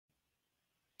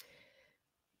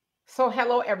So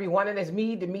hello everyone, and it's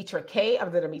me, Demetra K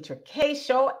of the Demetra K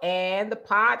Show and the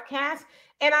podcast.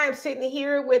 And I am sitting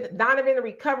here with Donovan, the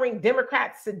recovering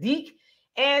Democrat Saadiq.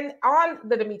 And on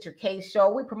the Demetra K Show,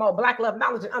 we promote Black love,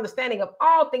 knowledge, and understanding of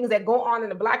all things that go on in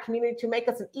the Black community to make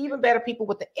us an even better people,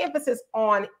 with the emphasis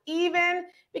on even,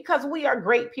 because we are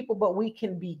great people, but we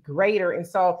can be greater. And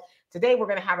so today we're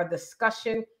going to have a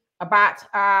discussion about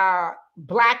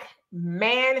Black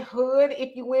manhood,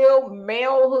 if you will,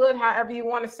 malehood, however you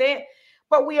want to say it.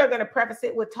 But we are going to preface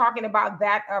it with talking about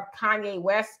that of Kanye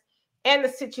West and the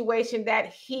situation that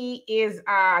he is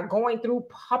going through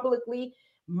publicly,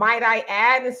 might I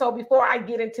add. And so before I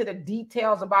get into the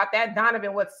details about that,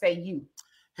 Donovan, what say you?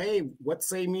 Hey, what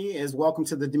say me is welcome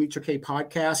to the Demetra K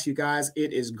podcast, you guys.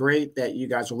 It is great that you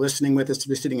guys are listening with us. To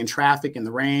be sitting in traffic in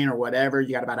the rain or whatever.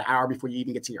 You got about an hour before you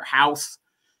even get to your house.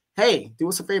 Hey, do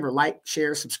us a favor, like,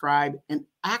 share, subscribe, and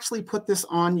actually put this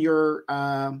on your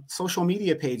social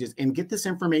media pages and get this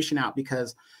information out,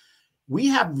 because we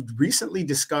have recently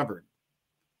discovered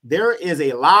there is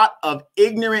a lot of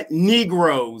ignorant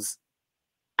Negroes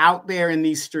out there in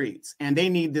these streets, and they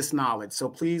need this knowledge. So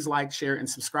please like, share, and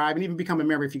subscribe, and even become a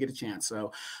member if you get a chance.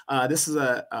 So this is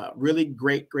a really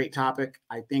great topic.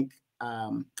 I think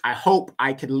I hope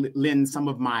I can lend some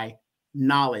of my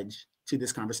knowledge to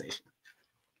this conversation.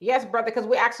 Yes, brother, because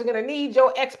we're actually going to need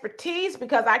your expertise,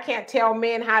 because I can't tell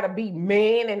men how to be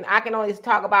men, and I can only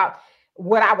talk about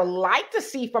what I would like to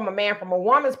see from a man from a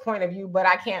woman's point of view, but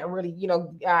I can't really,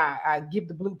 give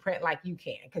the blueprint like you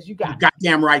can, because you got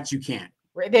goddamn right you can't.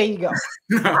 Right, there you go.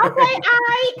 Okay,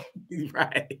 Ike.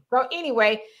 Right. So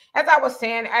anyway, as I was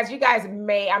saying, as you guys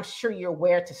I'm sure you're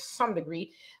aware to some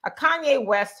degree, Kanye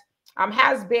West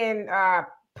has been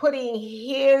putting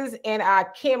his and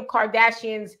Kim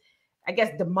Kardashian's, I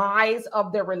guess, demise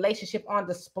of their relationship on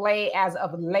display as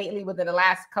of lately, within the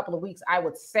last couple of weeks, I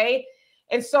would say.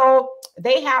 And so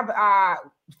they have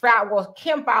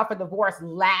Kim filed for divorce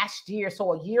last year.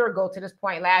 So a year ago to this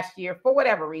point last year, for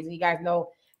whatever reason. You guys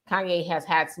know Kanye has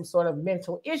had some sort of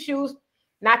mental issues.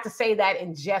 Not to say that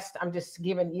in jest, I'm just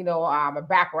giving, a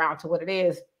background to what it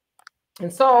is.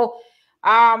 And so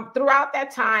throughout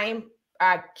that time,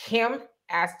 Kim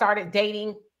started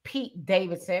dating Pete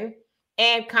Davidson.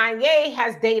 And Kanye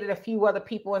has dated a few other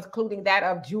people, including that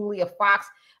of Julia Fox.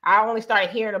 I only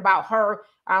started hearing about her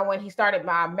when he started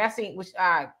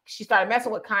she started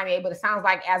messing with Kanye, but it sounds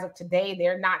like as of today,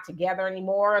 they're not together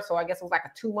anymore. So I guess it was like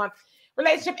a 2-month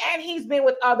relationship. And he's been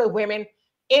with other women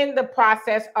in the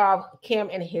process of Kim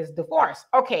and his divorce.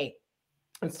 Okay.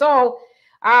 And so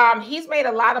he's made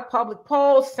a lot of public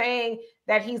posts saying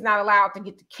that he's not allowed to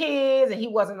get the kids, and he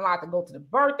wasn't allowed to go to the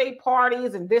birthday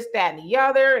parties and this, that, and the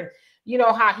other. And you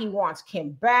know how he wants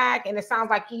Kim back. And it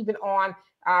sounds like even on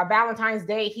Valentine's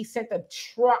Day, he sent a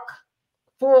truck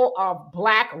full of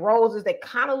black roses that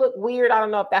kind of look weird. I don't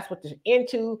know if that's what they're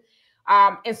into.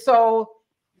 And so,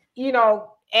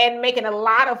 and making a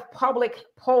lot of public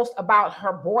posts about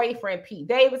her boyfriend, Pete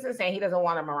Davidson, saying he doesn't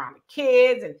want him around the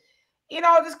kids. And,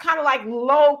 just kind of like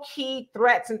low-key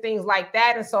threats and things like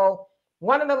that. And so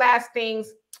one of the last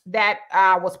things that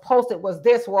was posted was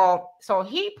this. Well, so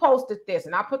he posted this,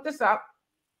 and I'll put this up.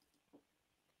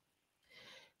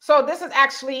 So this is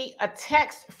actually a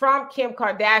text from Kim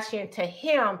Kardashian to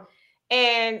him.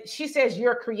 And she says,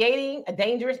 "You're creating a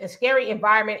dangerous and scary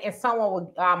environment, and someone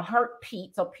will hurt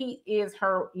Pete." So Pete is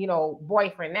her,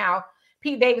 boyfriend now,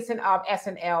 Pete Davidson of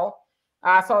SNL.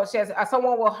 So it says,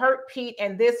 "Someone will hurt Pete,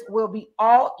 and this will be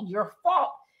all your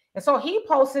fault." And so he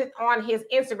posted on his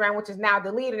Instagram, which is now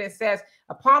deleted, and says,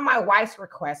 "Upon my wife's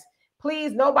request,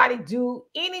 please nobody do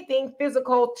anything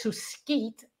physical to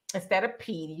Skeet instead of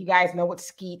Pete." You guys know what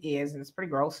Skeet is, and it's pretty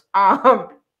gross.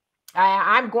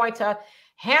 I'm going to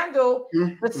handle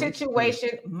the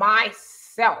situation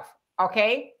myself.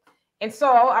 Okay. And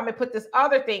so I'm going to put this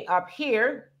other thing up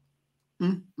here.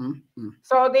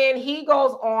 So then he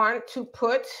goes on to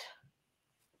put,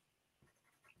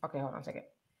 okay, hold on a second.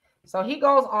 So he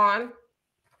goes on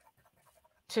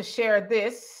to share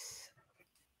this.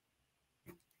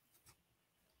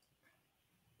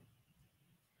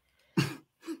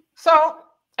 So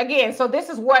again, so this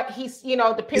is what he's, the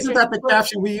picture. Isn't that the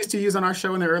caption we used to use on our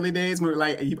show in the early days? We were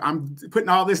like, "I'm putting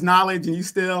all this knowledge, and you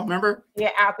still remember?"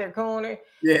 Yeah, out there corner.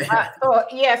 Yeah.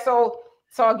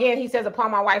 So again, he says, "Upon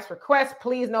my wife's request,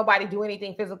 please nobody do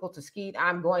anything physical to Skeet.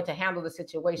 I'm going to handle the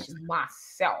situation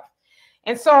myself."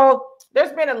 And so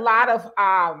there's been a lot of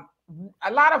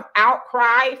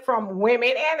outcry from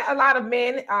women and a lot of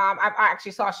men. I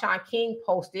actually saw Sean King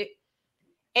post it.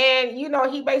 And,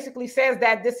 he basically says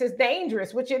that this is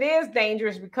dangerous, which it is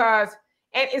dangerous, because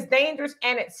and it's dangerous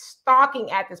and it's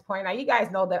stalking at this point. Now, you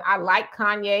guys know that I like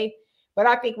Kanye, but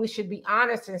I think we should be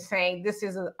honest in saying this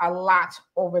is a lot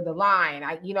over the line.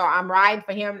 I'm riding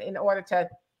for him in order to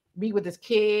be with his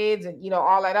kids and,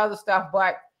 all that other stuff.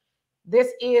 But this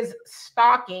is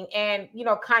stalking. And,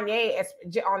 Kanye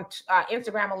on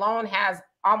Instagram alone has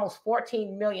almost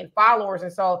 14 million followers.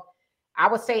 And so I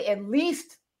would say at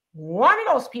least one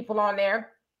of those people on there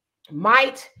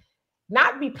might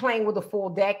not be playing with the full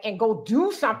deck and go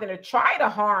do something to try to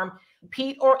harm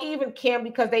Pete or even Kim,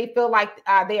 because they feel like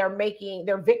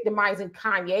they're victimizing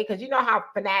Kanye. Because you know how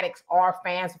fanatics are,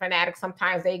 fanatics,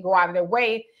 sometimes they go out of their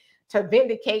way to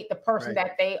vindicate the person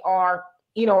that they are,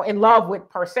 in love with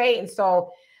per se. And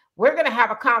so we're going to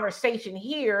have a conversation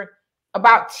here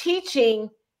about teaching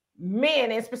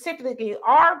men, and specifically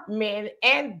our men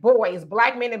and boys,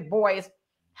 Black men and boys,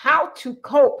 how to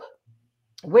cope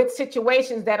with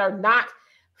situations that are not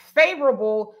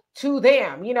favorable to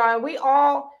them. And we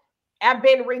all have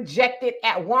been rejected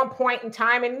at one point in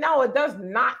time. And no, it does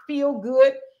not feel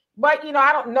good. But,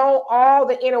 I don't know all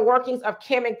the inner workings of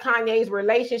Kim and Kanye's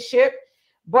relationship,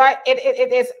 but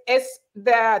it's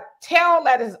the tale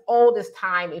that is old as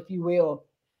time, if you will.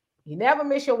 You never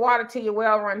miss your water till your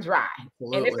well runs dry.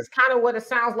 Absolutely. And this is kind of what it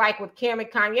sounds like with Kim and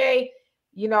Kanye.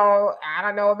 I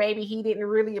don't know, maybe he didn't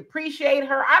really appreciate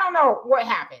her. I don't know what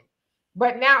happened.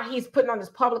 But now he's putting on this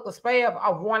public display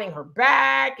of wanting her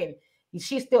back, and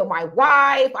she's still my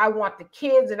wife. I want the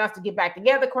kids and us to get back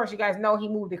together. Of course, you guys know he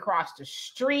moved across the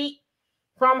street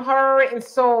from her. And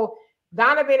so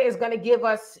Donovan is going to give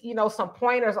us, some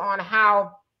pointers on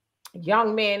how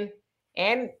young men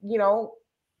and,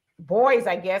 boys,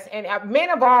 I guess, and men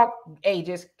of all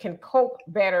ages can cope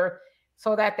better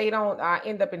so that they don't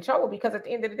end up in trouble. Because at the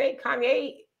end of the day,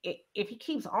 Kanye, if he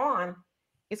keeps on,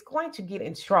 it's going to get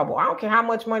in trouble. I don't care how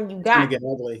much money you got. It's going to get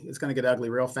ugly. It's going to get ugly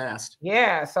real fast.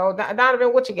 Yeah. So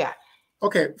Donovan, what you got?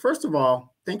 Okay. First of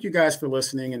all, thank you guys for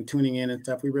listening and tuning in and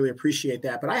stuff. We really appreciate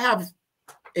that. But I have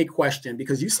a question,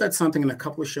 because you said something in a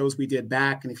couple of shows we did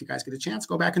back. And if you guys get a chance,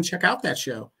 go back and check out that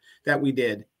show that we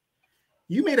did.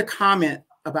 You made a comment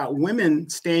about women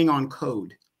staying on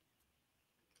code.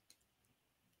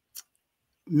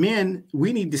 Men,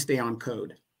 we need to stay on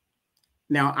code.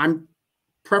 Now, I'm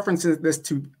preferencing this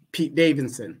to Pete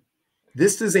Davidson.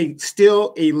 This is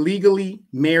still a legally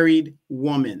married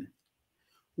woman.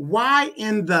 Why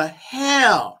in the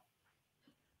hell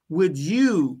would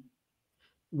you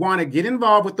want to get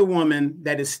involved with the woman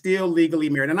that is still legally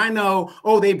married? And I know,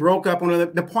 they broke up.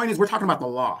 The point is, we're talking about the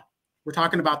law. We're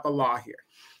talking about the law here.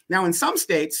 Now, in some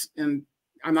states, and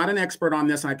I'm not an expert on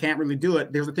this and I can't really do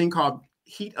it, there's a thing called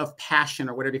heat of passion,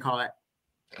 or whatever you call it.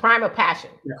 Crime of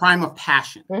passion. The crime of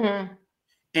passion. Mm-hmm.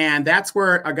 And that's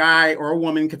where a guy or a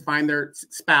woman could find their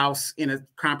spouse in a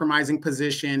compromising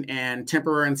position and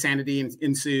temporary insanity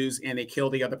ensues, and they kill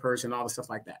the other person, all the stuff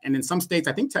like that. And in some states,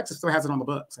 I think Texas still has it on the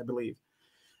books, I believe.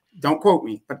 Don't quote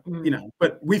me, but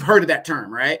but we've heard of that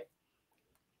term, right?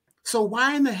 So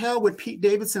why in the hell would Pete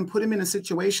Davidson put him in a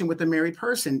situation with a married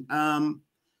person?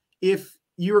 If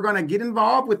you were going to get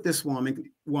involved with this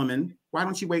woman, why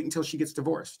don't you wait until she gets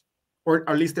divorced, or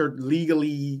at least they're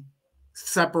legally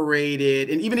separated?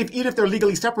 And even if they're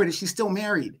legally separated, she's still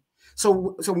married.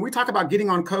 So when we talk about getting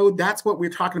on code, that's what we're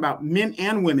talking about. Men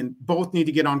and women both need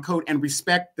to get on code and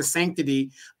respect the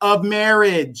sanctity of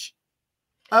marriage.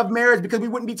 Because we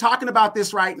wouldn't be talking about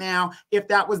this right now if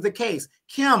that was the case.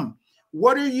 Kim,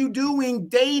 what are you doing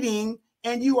dating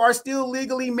and you are still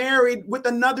legally married with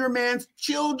another man's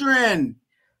children?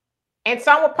 And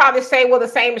some will probably say, well, the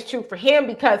same is true for him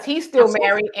because he's still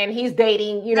married and he's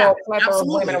dating, a plethora of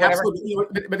women or whatever.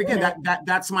 But again,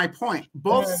 that's my point.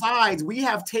 Both sides, we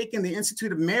have taken the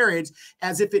institute of marriage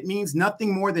as if it means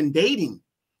nothing more than dating.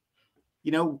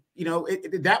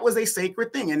 That was a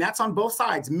sacred thing, and that's on both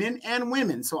sides, men and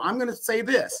women. So I'm going to say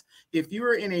this: if you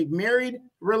are in a married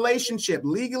relationship,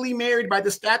 legally married by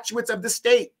the statutes of the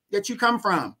state that you come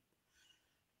from,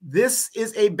 this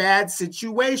is a bad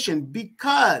situation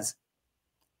because,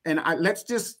 let's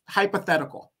just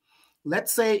hypothetical.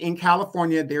 Let's say in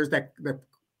California, there's the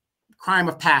crime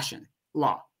of passion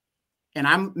law, and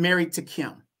I'm married to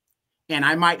Kim, and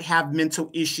I might have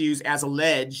mental issues as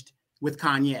alleged with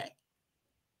Kanye.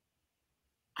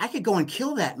 I could go and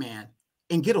kill that man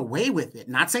and get away with it.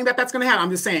 Not saying that that's going to happen. I'm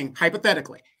just saying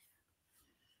hypothetically.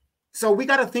 So we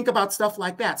got to think about stuff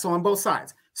like that. So on both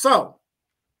sides. So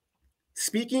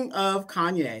speaking of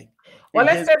Kanye. Well,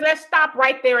 let's stop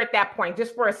right there at that point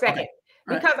just for a second,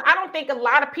 okay. Because I don't think a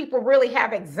lot of people really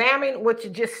have examined what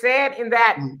you just said in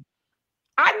that. Mm-hmm.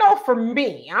 I know for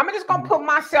me, I'm just going to put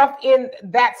myself in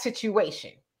that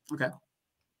situation. Okay.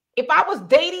 If I was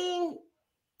dating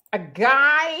a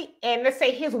guy, and let's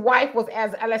say his wife was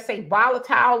as, let's say,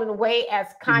 volatile in a way as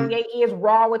Kanye is,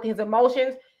 raw with his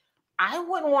emotions, I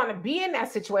wouldn't want to be in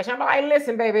that situation. I'm like,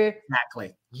 listen, baby,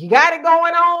 Exactly. You got it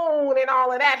going on and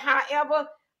all of that. However,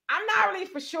 I'm not really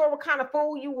for sure what kind of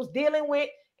fool you was dealing with.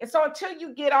 And so until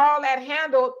you get all that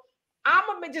handled, I'm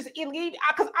gonna just leave,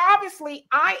 because obviously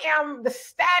I am the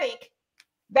static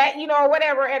that,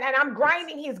 whatever, and I'm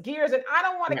grinding his gears, and I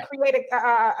don't want to create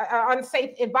a unsafe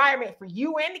environment for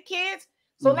you and the kids.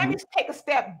 So let me take a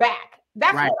step back.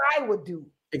 That's what I would do.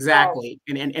 Exactly.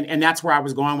 And that's where I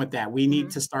was going with that. We need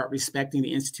to start respecting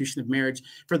the institution of marriage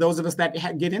for those of us that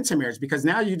get into marriage, because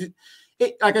now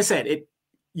like I said,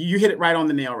 you hit it right on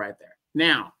the nail right there.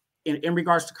 Now, in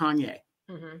regards to Kanye,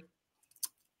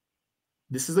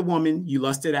 this is a woman you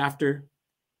lusted after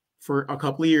for a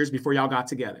couple of years before y'all got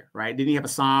together, right? Didn't he have a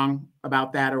song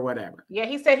about that or whatever? Yeah,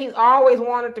 he said he's always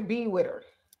wanted to be with her.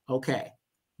 Okay.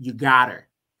 You got her.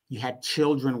 You had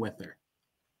children with her.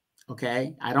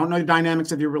 Okay. I don't know the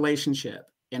dynamics of your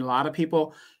relationship. And a lot of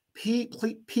people,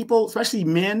 especially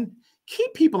men,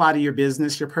 keep people out of your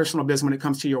business, your personal business, when it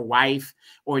comes to your wife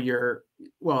or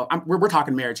we're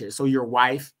talking marriage here. So your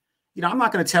wife, I'm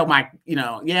not going to tell my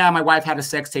wife had a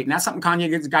sex tape. And that's something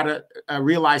Kanye's got to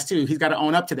realize too. He's got to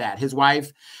own up to that. His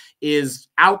wife is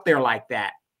out there like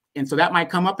that. And so that might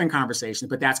come up in conversations,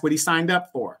 but that's what he signed up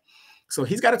for. So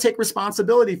he's got to take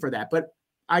responsibility for that. But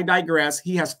I digress.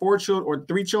 He has 4 children or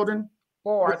 3 children.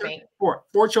 4, I think.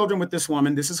 4 children with this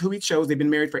woman. This is who he chose. They've been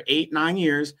married for 8, 9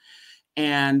 years.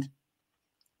 And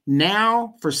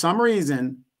now, for some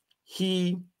reason,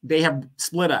 they have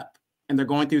split up and they're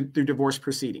going through divorce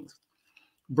proceedings.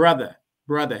 Brother,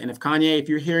 and if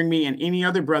you're hearing me, and any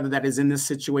other brother that is in this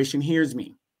situation hears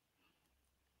me,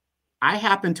 I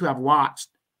happen to have watched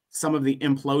some of the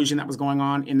implosion that was going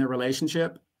on in their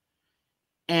relationship.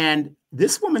 And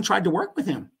this woman tried to work with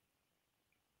him.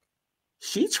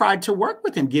 She tried to work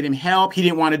with him, get him help. He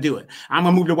didn't want to do it. I'm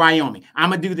going to move to Wyoming.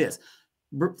 I'm going to do this.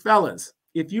 Fellas,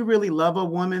 if you really love a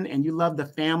woman and you love the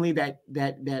family that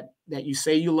you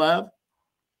say you love,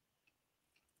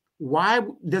 why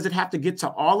does it have to get to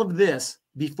all of this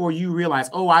before you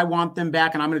realize, oh, I want them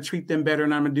back and I'm going to treat them better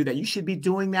and I'm going to do that? You should be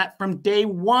doing that from day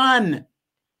one,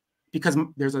 because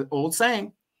there's an old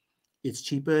saying, it's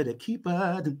cheaper to keep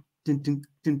her. And you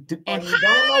don't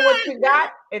know what you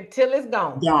got until it's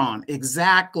gone. Gone,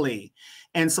 exactly.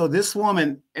 And so this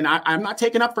woman, and I'm not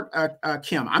taking up for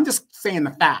Kim, I'm just saying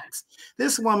the facts.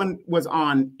 This woman was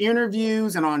on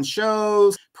interviews and on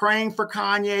shows, praying for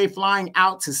Kanye, flying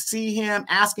out to see him,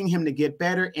 asking him to get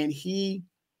better. And he,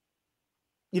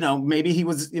 maybe he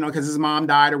was, because his mom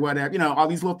died or whatever, all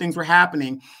these little things were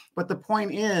happening. But the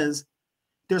point is,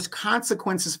 there's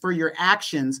consequences for your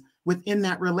actions within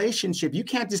that relationship. You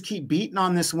can't just keep beating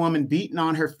on this woman, beating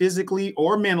on her physically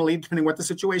or mentally, depending what the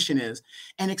situation is,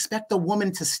 and expect the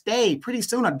woman to stay. Pretty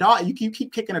soon, a dog, you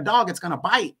keep kicking a dog, it's going to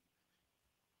bite.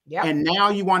 Yep. And now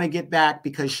you want to get back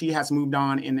because she has moved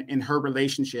on in her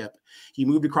relationship. You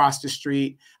moved across the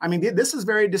street. I mean, this is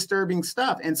very disturbing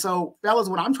stuff. And so, fellas,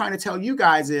 what I'm trying to tell you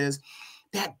guys is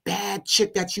that bad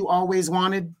chick that you always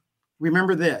wanted,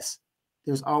 remember this.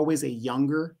 There's always a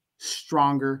younger,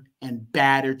 stronger, and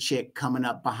badder chick coming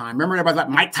up behind. Remember, everybody's like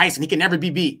Mike Tyson, he can never be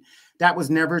beat. That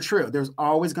was never true. There's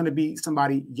always going to be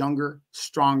somebody younger,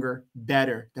 stronger,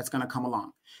 better that's going to come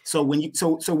along. So when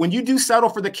you do settle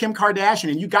for the Kim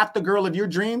Kardashian and you got the girl of your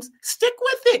dreams, stick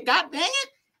with it. God dang it.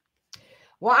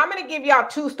 Well, I'm going to give y'all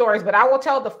 2 stories, but I will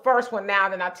tell the first one now,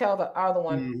 then I'll tell the other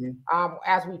one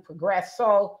as we progress.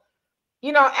 So,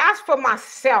 as for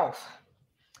myself,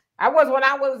 I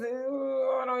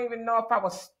don't even know if I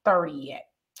was 30 yet.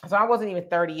 So I wasn't even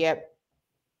 30 yet,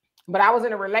 but I was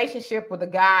in a relationship with a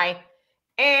guy,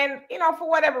 and, for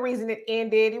whatever reason it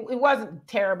ended. It wasn't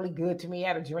terribly good to me. I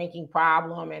had a drinking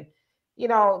problem and,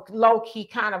 low key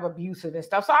kind of abusive and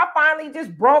stuff. So I finally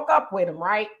just broke up with him.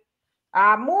 Right.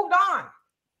 I moved on.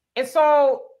 And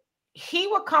so he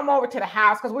would come over to the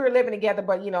house because we were living together,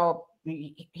 but,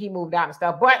 he moved out and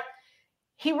stuff, but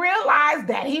he realized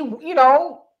that he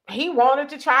wanted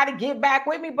to try to get back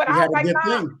with me, but I was like,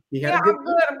 nah,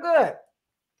 I'm good.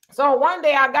 So one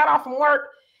day I got off from work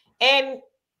and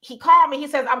he called me. He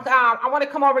says, I want to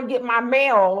come over and get my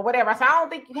mail or whatever. I said, I don't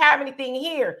think you have anything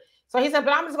here. So he said,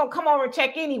 but I'm just going to come over and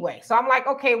check anyway. So I'm like,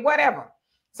 okay, whatever.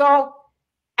 So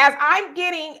as I'm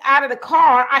getting out of the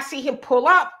car, I see him pull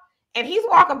up and he's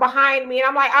walking behind me. And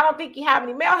I'm like, I don't think you have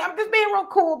any mail. I'm just being real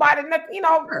cool about it.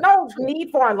 No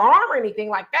need for alarm or anything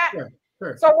like that.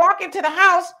 Sure. So walk into the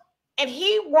house and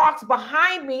he walks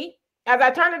behind me. As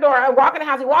I turn the door and walk in the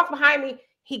house, he walks behind me.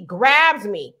 He grabs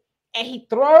me and he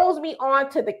throws me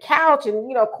onto the couch. And,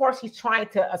 you know, of course, he's trying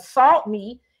to assault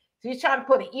me. So he's trying to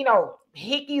put, you know,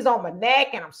 hickeys on my neck,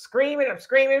 and I'm screaming.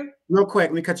 Real quick,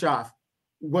 let me cut you off.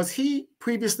 Was he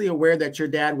previously aware that your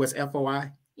dad was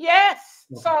FOI? Yes.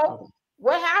 So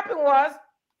what happened was,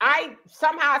 I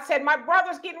somehow said, my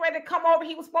brother's getting ready to come over.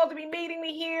 He was supposed to be meeting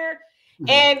me here.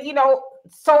 And, you know,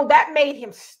 so that made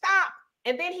him stop.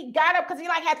 And then he got up because he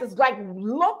like had this like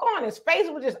look on his face.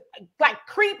 It was just like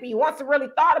creepy once he really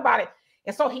thought about it.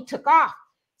 And so he took off.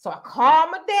 So I called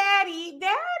my daddy,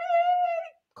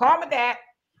 called my dad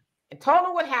and told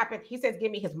him what happened. He says,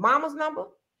 give me his mama's number.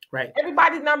 Right.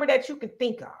 Everybody's number that you can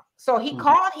think of. So he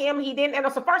called him. He didn't.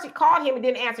 And so first he called him and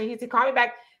didn't answer. He called me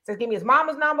back. Says, give me his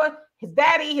mama's number, his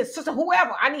daddy, his sister,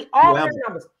 whoever. I need all their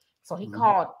numbers. So he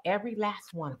called every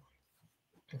last one of them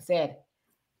and said,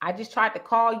 I just tried to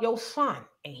call your son.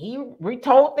 And he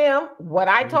retold them what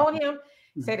I told him.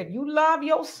 Said, if you love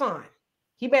your son,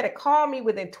 he better call me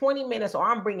within 20 minutes or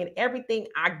I'm bringing everything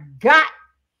I got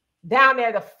down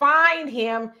there to find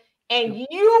him, and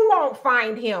you won't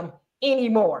find him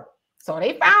anymore. So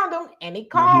they found him, and he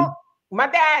called my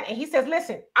dad, and he says,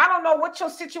 listen, I don't know what your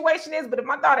situation is, but if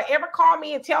my daughter ever called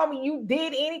me and tell me you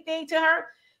did anything to her,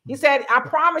 he said, I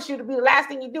promise you to be the last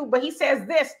thing you do. But he says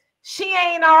this, she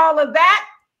ain't all of that.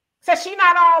 Says she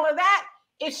not all of that.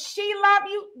 If she love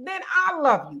you, then I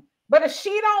love you. But if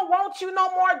she don't want you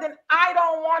no more, then I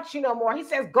don't want you no more. He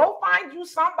says, go find you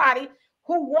somebody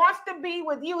who wants to be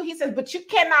with you. He says, but you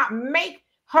cannot make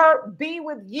her be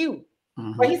with you.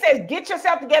 But he says, get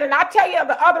yourself together. And I'll tell you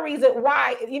the other reason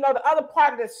why, you know, the other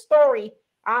part of the story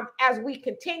as we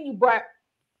continue. But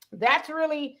that's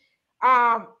really,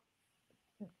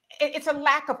 it's a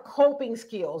lack of coping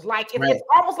skills. Like it's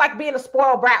almost like being a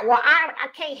spoiled brat. Well, I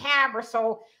can't have her,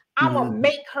 so I'm going to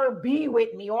make her be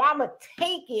with me, or I'm going to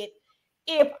take it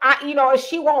if if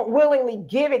she won't willingly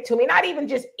give it to me. Not even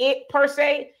just it per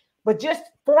se, but just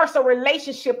force a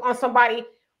relationship on somebody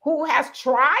who has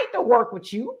tried to work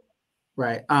with you.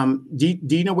 Right. Do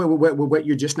you know what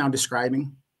you're just now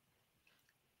describing?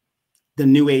 The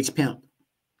new age pimp.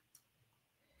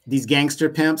 These gangster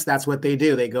pimps, that's what they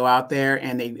do. They go out there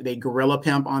and they guerrilla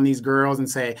pimp on these girls and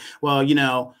say, well, you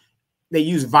know, they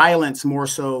use violence more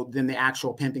so than the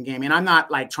actual pimping game. And I'm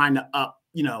not like trying to up,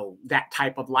 you know, that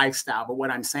type of lifestyle. But what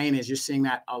I'm saying is you're seeing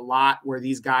that a lot where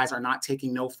these guys are not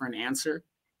taking no for an answer.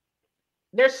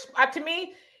 There's to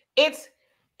me, it's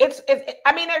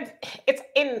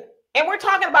in. And we're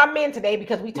talking about men today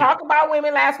because we talked about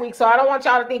women last week. So I don't want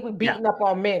y'all to think we're beating up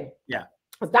on men. Yeah.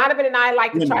 Because Donovan and I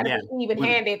like to try to be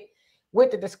even-handed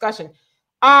with the discussion.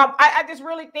 I just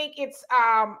really think it's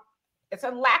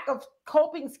a lack of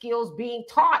coping skills being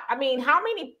taught. I mean, how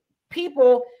many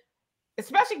people,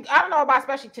 especially, I don't know about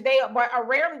especially today, but are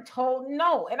rarely told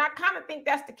no. And I kind of think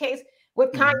that's the case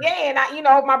with Kanye. And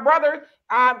my brother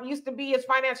used to be his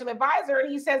financial advisor,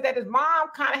 and he says that his mom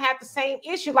kind of had the same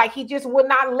issue. Like he just would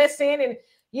not listen and,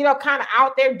 kind of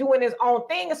out there doing his own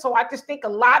thing. And so I just think a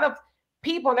lot of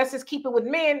people, and let's just keep it with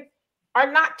men,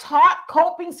 are not taught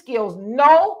coping skills.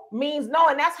 No means no.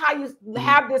 And that's how you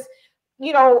have this,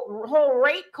 whole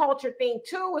rape culture thing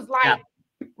too, is like,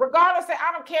 regardless of,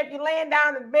 I don't care if you're laying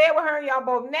down in bed with her and y'all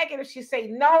both naked, if she say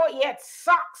no, it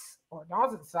sucks or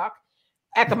doesn't suck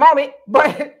at the moment,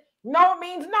 but no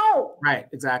means no. Right,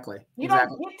 exactly. You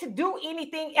don't get to do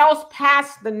anything else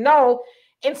past the no.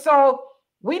 And so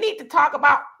we need to talk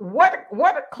about what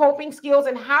are coping skills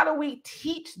and how do we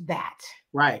teach that?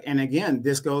 Right. And again,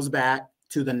 this goes back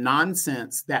to the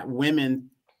nonsense that women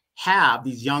have,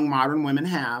 these young modern women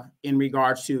have, in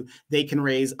regards to they can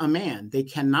raise a man. They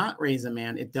cannot raise a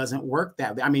man. It doesn't work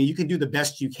that way. I mean, you can do the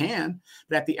best you can,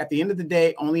 but at the end of the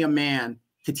day, only a man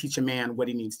can teach a man what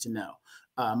he needs to know.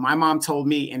 My mom told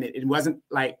me, and it wasn't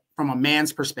like from a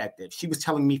man's perspective. She was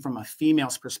telling me from a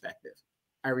female's perspective.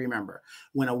 I remember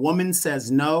when a woman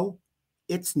says no,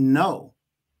 it's no,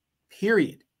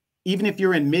 period. Even if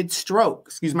you're in mid-stroke,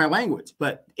 excuse my language,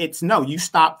 but it's no. You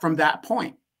stop from that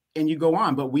point and you go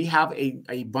on. But we have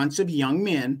a bunch of young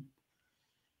men,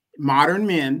 modern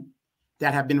men,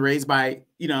 that have been raised by,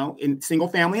 in single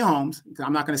family homes.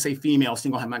 I'm not going to say female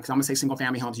single family, because I'm going to say single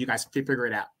family homes. You guys figure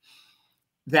it out.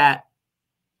 That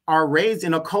are raised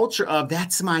in a culture of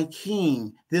that's my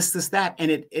king, this, that.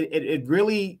 And it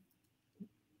really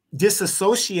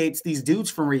disassociates these dudes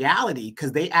from reality,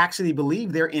 because they actually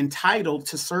believe they're entitled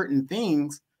to certain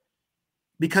things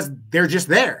because they're just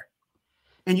there.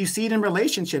 And you see it in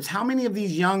relationships. How many of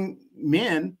these young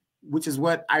men, which is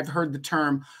what I've heard the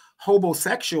term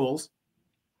hobosexuals,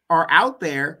 are out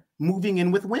there moving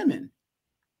in with women?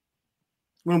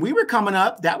 When we were coming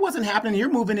up, that wasn't happening. You're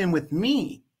moving in with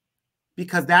me.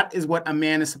 because that is what a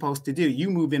man is supposed to do. You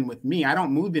move in with me. I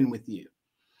don't move in with you.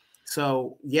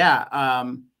 So yeah,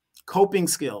 coping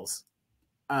skills,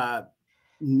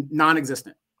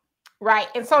 non-existent. Right.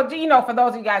 And so, do you know, for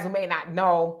those of you guys who may not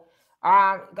know,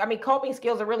 I mean, coping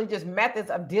skills are really just methods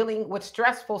of dealing with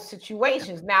stressful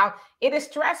situations. Now, it is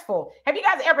stressful. Have you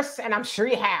guys ever, and I'm sure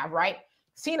you have, right,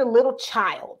 seen a little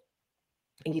child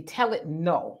and you tell it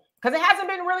no? Because it hasn't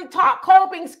been really taught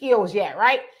coping skills yet,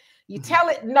 right? You tell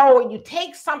it no, and you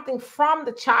take something from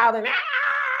the child and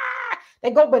they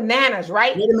go bananas,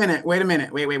 right? Wait a minute. Wait.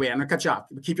 I'm going to cut you off.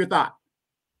 Keep your thought.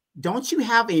 Don't you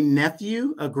have a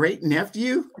nephew, a great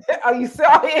nephew? Oh, you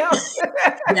saw him?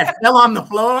 Yeah, fell on the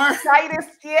floor. Titus,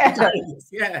 yeah. Titus,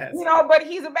 yes. You know, but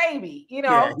he's a baby, you know.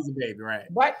 Yeah, he's a baby, right.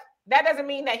 But that doesn't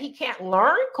mean that he can't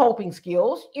learn coping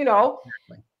skills, you know.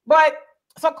 Exactly. But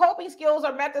so coping skills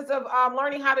are methods of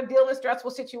learning how to deal in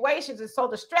stressful situations. And so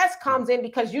the stress comes in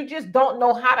because you just don't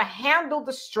know how to handle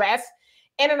the stress.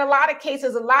 And in a lot of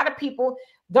cases, a lot of people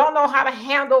don't know how to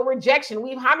handle rejection.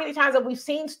 How many times have we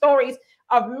seen stories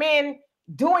of men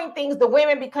doing things to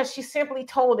women because she simply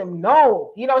told him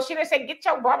no? You know, she didn't say, get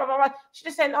your blah, blah, blah, blah. She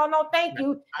just said, no, thank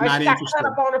you. Or she got cut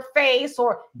up on her face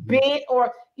or bit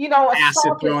or, you know,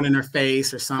 acid thrown in her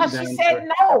face or something. Because she said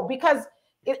no, because,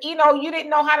 you know, you didn't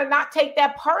know how to not take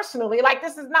that personally. Like,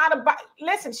 this is not about,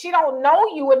 listen, she don't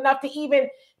know you enough to even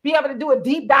be able to do a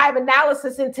deep dive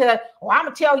analysis into, oh, I'm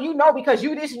going to tell you no because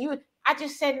you this, you, I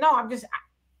just said no,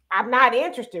 I'm not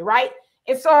interested, right?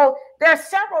 And so there are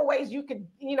several ways you could,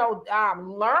 you know,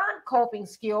 learn coping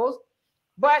skills,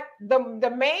 but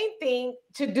the main thing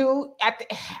to do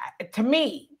to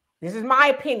me, this is my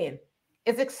opinion,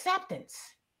 is acceptance.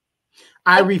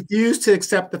 I refuse to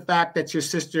accept the fact that your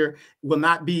sister will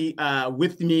not be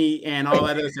with me and all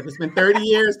that other stuff. It's been 30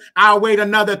 years. I'll wait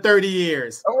another 30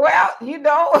 years. Well, you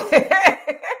know,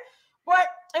 but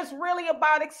it's really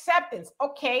about acceptance.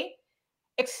 Okay.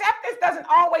 Acceptance doesn't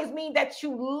always mean that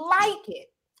you like it.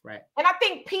 Right. And I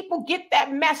think people get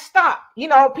that messed up. You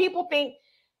know, people think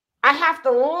I have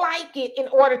to like it in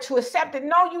order to accept it.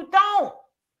 No, you don't.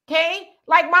 Okay.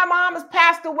 Like my mom has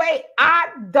passed away. I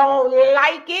don't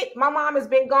like it. My mom has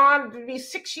been gone to be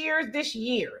 6 years this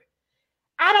year.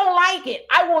 I don't like it.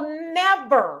 I will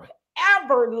never,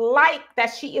 ever like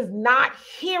that she is not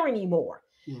here anymore.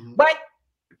 Mm-hmm. But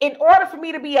in order for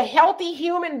me to be a healthy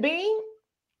human being,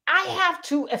 I have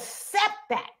to accept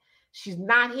that she's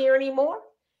not here anymore.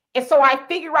 And so I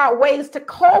figure out ways to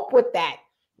cope with that,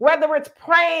 whether it's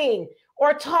praying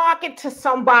or talking to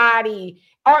somebody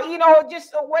or, you know,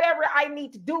 just whatever I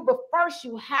need to do. But first,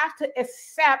 you have to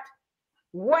accept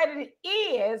what it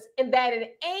is and that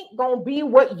it ain't going to be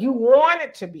what you want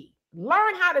it to be.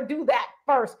 Learn how to do that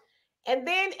first and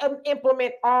then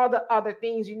implement all the other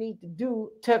things you need to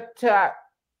do to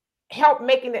help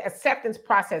making the acceptance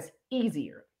process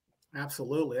easier.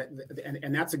 Absolutely.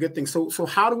 And that's a good thing. So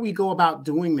how do we go about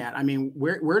doing that? I mean,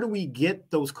 where do we get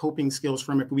those coping skills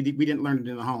from if we didn't learn it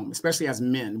in the home, especially as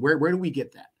men? Where do we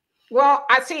get that? Well,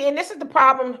 I see, and this is the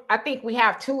problem I think we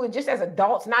have too, and just as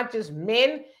adults, not just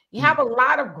men, you have a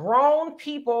lot of grown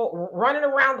people running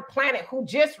around the planet who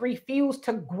just refuse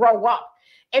to grow up.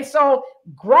 And so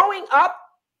growing up,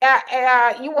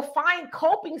 you will find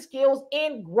coping skills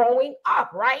in growing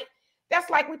up, right? That's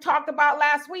like we talked about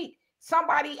last week.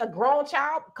 Somebody, a grown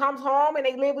child, comes home and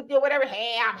they live with you, whatever.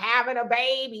 Hey, I'm having a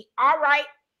baby. All right.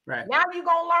 Right. Now you're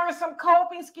going to learn some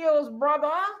coping skills,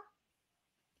 brother.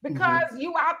 Because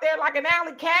you out there like an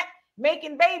alley cat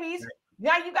making babies. Right.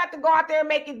 Now you got to go out there and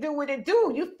make it do what it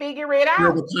do. You figure it out. Here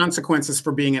are the consequences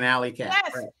for being an alley cat.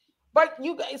 Yes. Right. But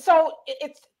so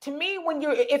it's to me, when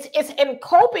it's in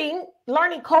coping,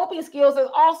 learning coping skills is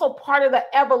also part of the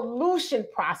evolution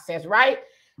process, right?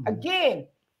 Again,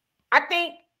 I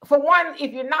think, for one,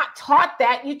 if you're not taught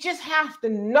that, you just have to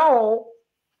know,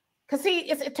 because see,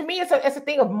 to me, it's a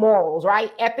thing of morals,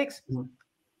 right? Ethics.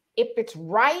 If it's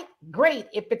right, great.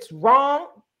 If it's wrong,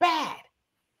 bad.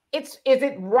 Is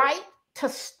it right to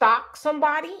stalk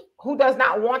somebody who does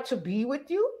not want to be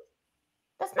with you?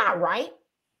 That's not right.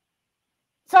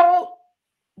 So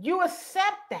you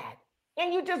accept that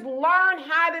and you just learn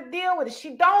how to deal with it.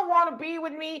 She don't want to be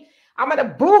with me. I'm going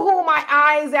to boo-hoo my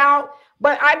eyes out,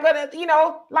 but I'm going to, you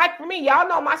know, like for me, y'all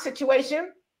know my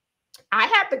situation. I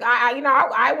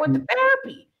went to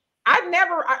therapy. I've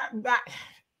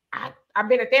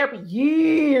been to therapy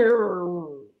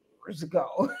years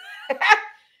ago,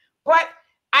 but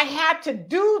I had to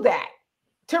do that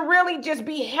to really just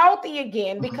be healthy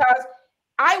again because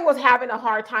I was having a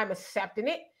hard time accepting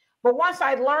it. But once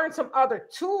I learned some other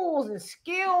tools and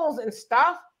skills and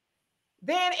stuff,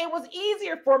 then it was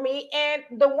easier for me. And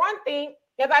the one thing,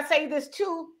 as I say this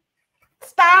too,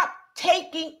 Stop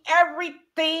taking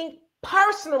everything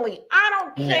personally. I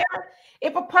don't care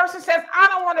if a person says, I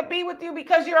don't want to be with you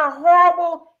because you're a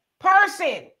horrible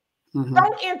person.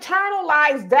 Don't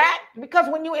internalize that, because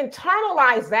when you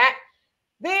internalize that,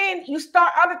 then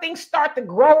other things start to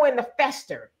grow and to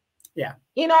fester. Yeah.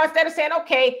 You know, instead of saying,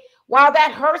 okay, while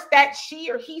that hurts that she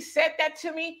or he said that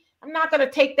to me, I'm not going to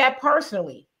take that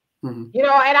personally. You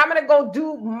know, and I'm going to go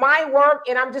do my work,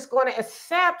 and I'm just going to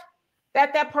accept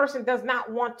that that person does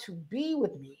not want to be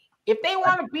with me. If they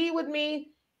want to be with me,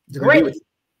 great.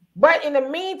 But in the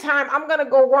meantime, I'm going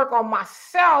to go work on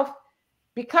myself,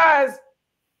 because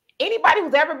anybody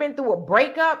who's ever been through a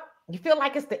breakup, you feel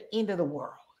like it's the end of the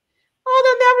world. Oh,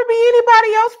 there'll never be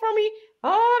anybody else for me. Oh,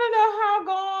 I don't know how I'm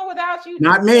going without you.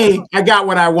 Not me. I got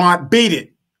what I want. Beat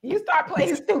it. You start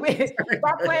playing stupid.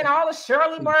 Start playing all the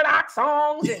Shirley Murdoch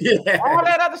songs and all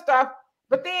that other stuff.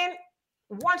 But then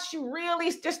once you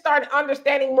really just start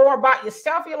understanding more about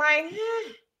yourself, you're like,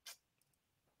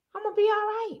 I'm gonna be all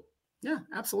right. Yeah,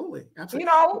 absolutely. You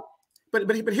know, but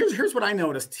here's what I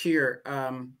noticed here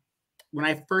when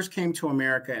I first came to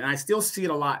America, and I still see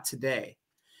it a lot today.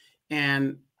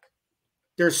 And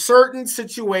there's certain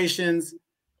situations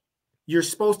you're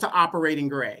supposed to operate in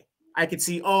gray. I could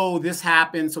see, oh, this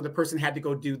happened, so the person had to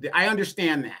go do that. I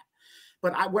understand that.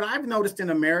 But what I've noticed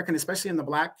in America, and especially in the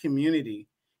Black community,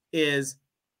 is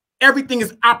everything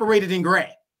is operated in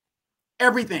gray.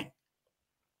 Everything.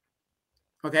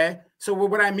 Okay? So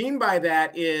what I mean by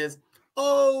that is,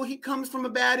 oh, he comes from a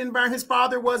bad environment. His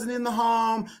father wasn't in the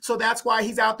home, so that's why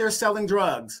he's out there selling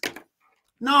drugs.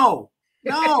 No.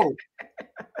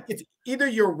 It's either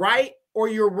you're right or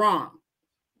you're wrong.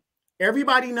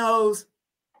 Everybody knows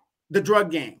the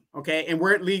drug game, okay, and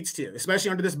where it leads to,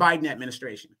 especially under this Biden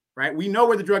administration, right? We know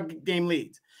where the drug game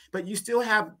leads, but you still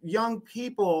have young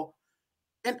people,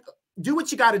 and do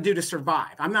what you got to do to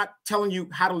survive. I'm not telling you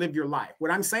how to live your life.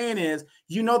 What I'm saying is,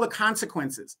 you know the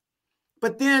consequences,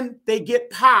 but then they get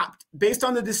popped based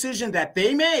on the decision that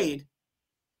they made,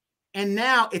 and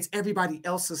now it's everybody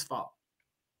else's fault.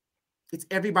 It's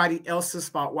everybody else's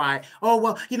fault. Why? Oh,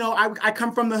 well, you know, I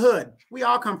come from the hood. We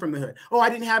all come from the hood. Oh, I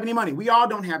didn't have any money. We all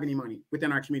don't have any money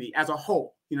within our community as a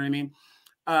whole. You know what I mean?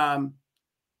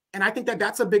 And I think that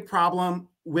that's a big problem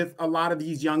with a lot of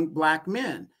these young Black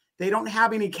men. They don't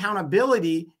have any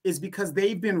accountability, is because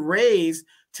they've been raised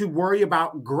to worry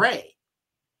about gray.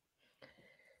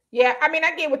 Yeah, I mean,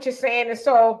 I get what you're saying. And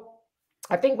so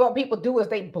I think what people do is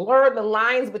they blur the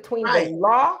lines between the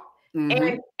law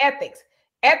and ethics.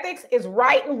 Ethics is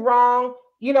right and wrong,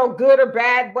 you know, good or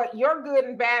bad, but your good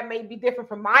and bad may be different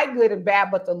from my good and bad,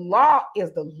 but the law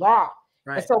is the law.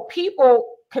 Right. And so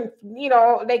people can, you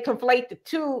know, they conflate the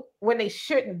two when they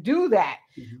shouldn't do that.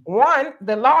 One,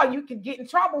 the law, you can get in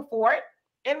trouble for it,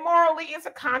 and morally it's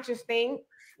a conscious thing,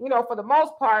 you know, for the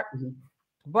most part.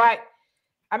 But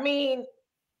I mean,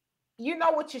 you know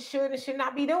what you should and should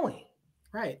not be doing.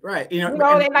 Right. You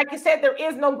know, and like you said, there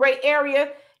is no gray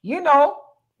area. You know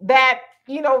that,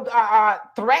 you know,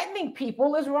 threatening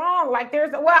people is wrong. Like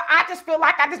I just feel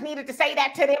like I just needed to say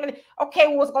that to them. And okay,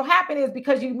 well, what's going to happen is,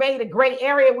 because you made a gray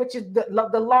area, which is the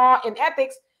law and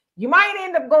ethics, you might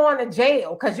end up going to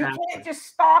jail, because you can't just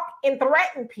stalk and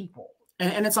threaten people.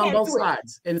 And it's on both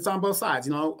sides. And it's on both sides.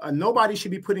 You know, nobody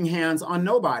should be putting hands on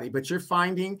nobody, but you're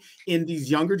finding in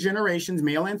these younger generations,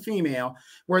 male and female,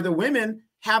 where the women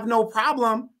have no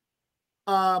problem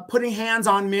putting hands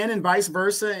on men and vice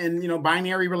versa. And, you know,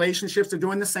 binary relationships are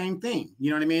doing the same thing. You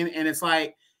know what I mean? And it's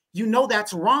like, you know,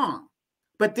 that's wrong.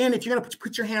 But then if you're going to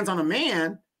put your hands on a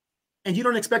man and you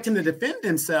don't expect him to defend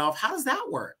himself, how does that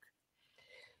work?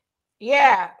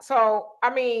 Yeah. So,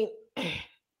 I mean,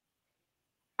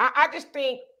 I just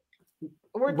think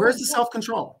where's the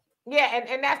self-control? Yeah,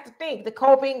 and that's the thing,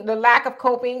 the lack of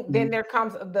coping. Then there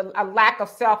comes a lack of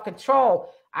self-control.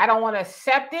 I don't want to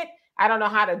accept it. I don't know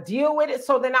how to deal with it.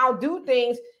 So then I'll do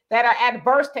things that are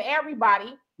adverse to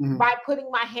everybody by putting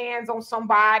my hands on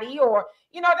somebody, or,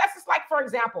 you know, that's just like, for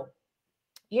example,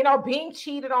 you know, being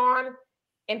cheated on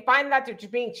and finding out that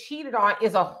you're being cheated on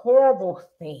is a horrible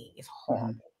thing. It's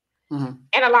horrible.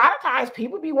 And a lot of times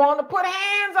people be wanting to put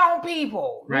hands on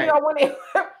people, you know, when they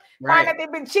find that they've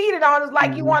been cheated on. It's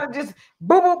like you want to just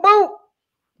boo, boo, boo.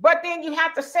 But then you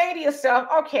have to say to yourself,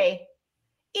 okay,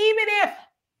 even if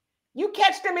you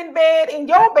catch them in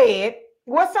your bed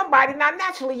with somebody, now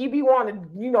naturally you be wanting to,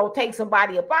 you know, take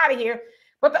somebody up out of here.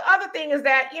 But the other thing is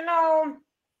that, you know,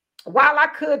 while I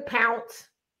could pounce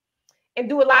and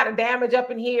do a lot of damage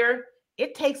up in here,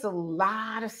 it takes a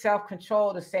lot of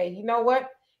self-control to say, you know what?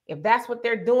 If that's what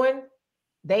they're doing,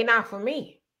 they not for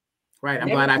me. Right. I'm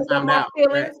glad I found out.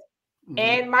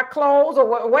 and my clothes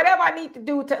or whatever I need to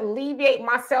do to alleviate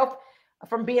myself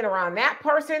from being around that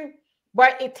person.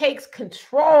 But it takes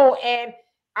control. And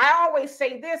I always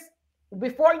say this,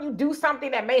 before you do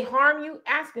something that may harm you,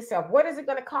 ask yourself, what is it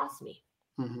going to cost me?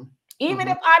 Even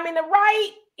if I'm in the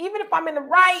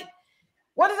right,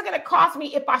 what is it going to cost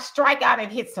me if I strike out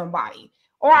and hit somebody?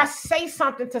 Or I say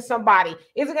something to somebody?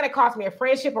 Is it going to cost me a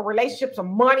friendship, a relationship,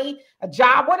 some money, a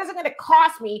job? What is it going to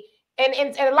cost me?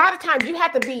 And a lot of times you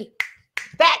have to be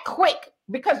that quick,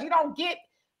 because you don't get,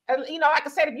 like I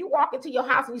said, if you walk into your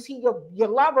house and you see your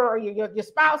lover or your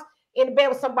spouse in bed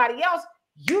with somebody else,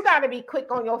 you got to be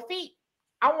quick on your feet.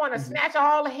 I want to snatch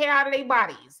all the hair out of their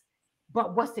bodies.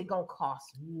 But what's it going to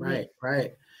cost me?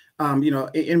 Right.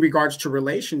 In regards to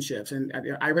relationships, and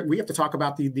we have to talk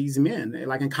about these men,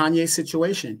 like in Kanye's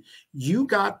situation. You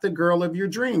got the girl of your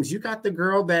dreams. You got the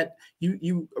girl that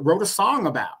you wrote a song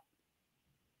about.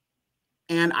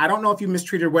 And I don't know if you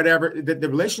mistreated or whatever, the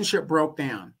relationship broke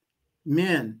down.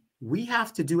 Men, we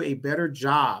have to do a better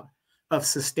job of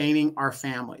sustaining our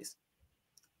families.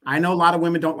 I know a lot of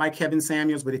women don't like Kevin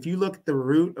Samuels, but if you look at the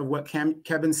root of what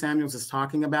Kevin Samuels is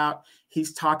talking about,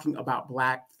 he's talking about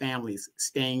Black families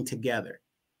staying together,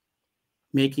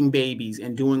 making babies,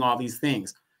 and doing all these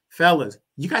things. Fellas,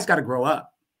 you guys got to grow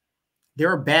up.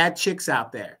 There are bad chicks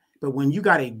out there, but when you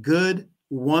got a good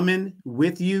woman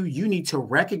with you, you need to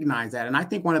recognize that. And I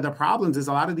think one of the problems is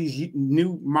a lot of these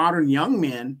new modern young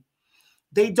men,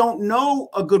 they don't know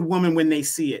a good woman when they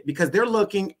see it, because they're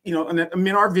looking, and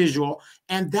men are visual,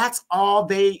 and that's all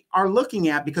they are looking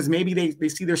at, because maybe they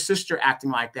see their sister acting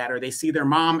like that, or they see their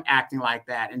mom acting like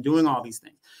that and doing all these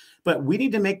things. But we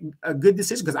need to make a good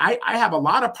decision, because I have a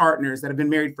lot of partners that have been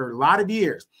married for a lot of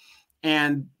years,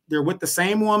 and they're with the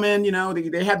same woman,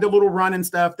 they have their little run and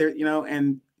stuff there,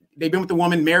 and they've been with the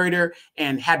woman, married her,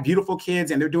 and had beautiful kids,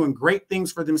 and they're doing great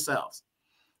things for themselves.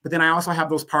 But then I also have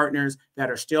those partners that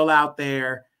are still out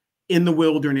there in the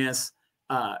wilderness,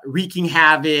 wreaking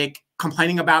havoc,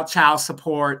 complaining about child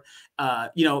support,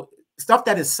 stuff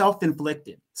that is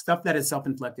self-inflicted,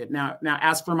 Now,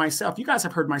 as for myself, you guys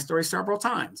have heard my story several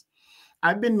times.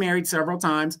 I've been married several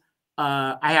times.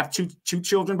 I have two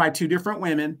children by two different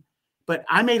women, but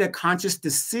I made a conscious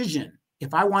decision.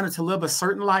 If I wanted to live a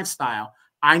certain lifestyle,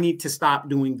 I need to stop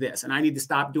doing this, and I need to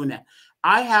stop doing that.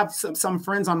 I have some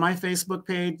friends on my Facebook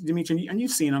page, Dimitri, and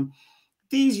you've seen them.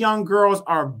 These young girls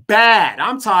are bad.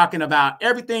 I'm talking about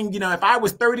everything. If I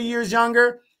was 30 years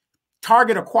younger,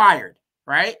 Target acquired,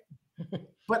 right?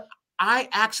 But I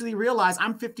actually realized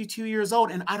I'm 52 years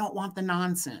old, and I don't want the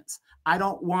nonsense. I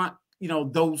don't want,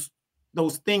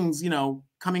 those things,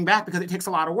 coming back, because it takes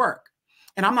a lot of work,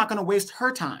 and I'm not going to waste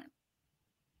her time.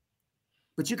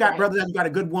 But you got brothers, you got a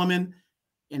good woman,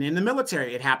 and in the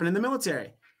military, it happened in the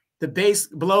military. The base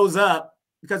blows up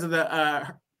because of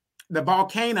the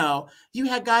volcano. You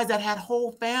had guys that had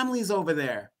whole families over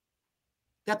there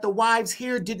that the wives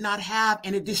here did not have,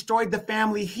 and it destroyed the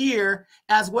family here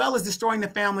as well as destroying the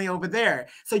family over there.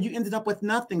 So you ended up with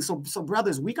nothing. So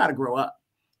brothers, we got to grow up.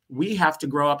 We have to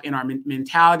grow up in our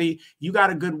mentality. You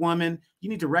got a good woman. You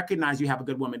need to recognize you have a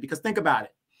good woman, because think about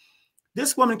it.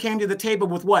 This woman came to the table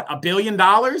with what, $1 billion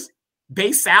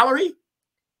base salary?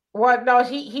 Well, no,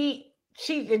 she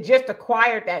just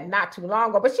acquired that not too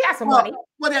long ago, but she has some money.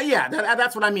 Well, yeah,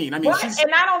 that's what I mean. And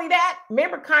not only that,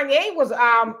 remember Kanye was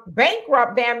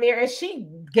bankrupt damn near, and she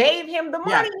gave him the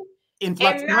money. And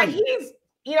now he's,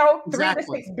 $3 to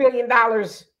 $6 billion.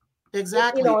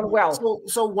 Exactly. In wealth.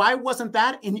 So why wasn't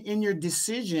that in your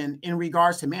decision in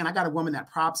regards to, man, I got a woman that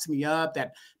props me up,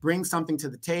 that brings something to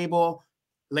the table?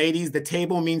 Ladies, the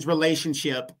table means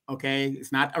relationship. Okay,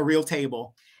 it's not a real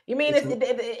table. You mean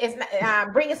it's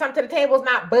not, bringing something to the table is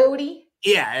not booty?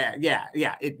 Yeah.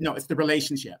 It's the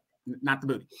relationship, not the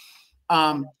booty.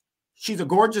 She's a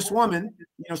gorgeous woman.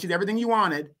 She's everything you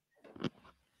wanted.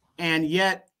 And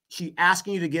yet she's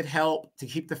asking you to get help to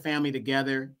keep the family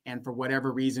together. And for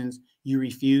whatever reasons, you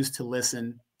refuse to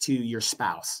listen to your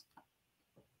spouse.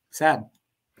 Sad.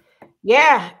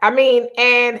 Yeah,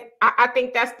 and I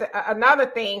think that's another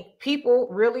thing. People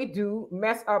really do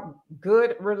mess up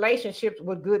good relationships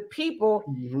with good people.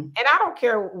 And I don't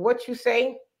care what you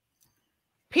say.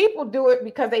 People do it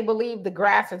because they believe the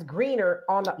grass is greener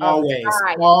on the other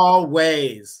side.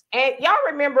 Always. And y'all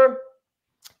remember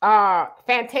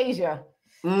Fantasia?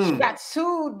 She got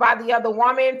sued by the other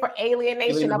woman for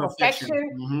alienation of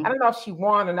affection. I don't know if she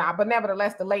won or not, but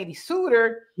nevertheless, the lady sued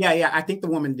her. Yeah, I think the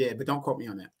woman did, but don't quote me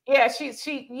on that. Yeah,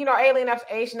 she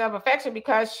alienation of affection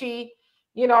because she,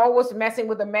 was messing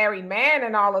with a married man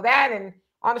and all of that. And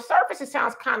on the surface, it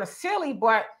sounds kind of silly,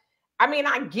 but I mean,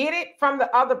 I get it from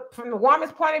the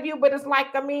woman's point of view, but it's like,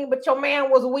 I mean, but your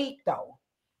man was weak though.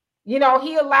 You know,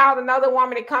 he allowed another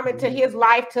woman to come into his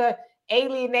life to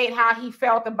alienate how he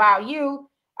felt about you.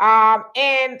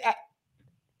 And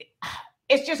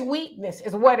it's just weakness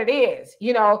is what it is,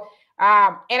 you know.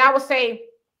 And I would say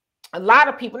a lot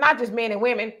of people, not just men and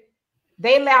women,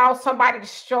 they allow somebody to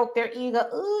stroke their ego.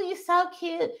 Ooh, you're so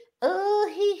cute.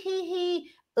 Ooh,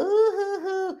 he. Ooh, hoo,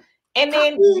 hoo. And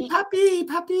then puppy.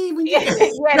 Yeah,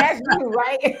 that's you,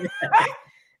 right?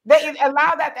 They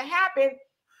allow that to happen.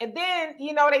 And then,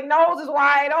 you know, their nose is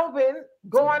wide open,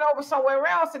 going over somewhere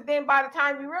else. And then by the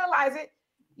time you realize it,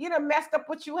 you done messed up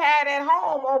what you had at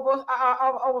home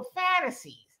over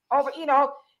fantasies, over, you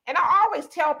know. And I always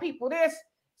tell people this,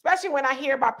 especially when I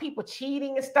hear about people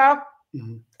cheating and stuff.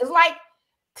 It's like,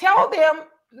 tell them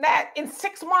that in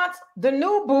 6 months, the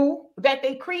new boo that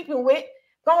they creeping with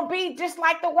gonna be just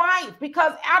like the wife,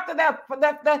 because after that,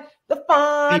 the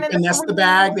fun and that's the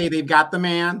bag. They've got the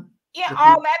man. Yeah,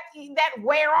 all that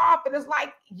wear off, and it's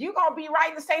like you're gonna be right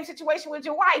in the same situation with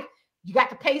your wife. You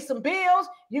got to pay some bills.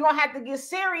 You're gonna have to get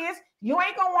serious. You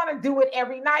ain't gonna want to do it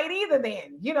every night either.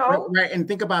 Then, you know, right? And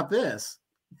think about this,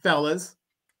 fellas.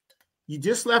 You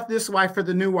just left this wife for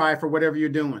the new wife or whatever you're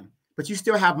doing, but you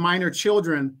still have minor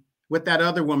children with that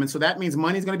other woman. So that means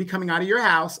money's going to be coming out of your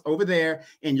house over there,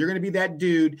 and you're going to be that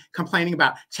dude complaining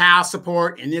about child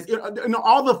support and this, you know,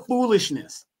 all the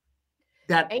foolishness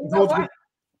that goes with,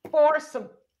 for some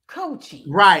coochie,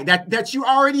 right? That you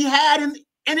already had, and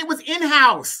it was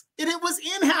in-house. It was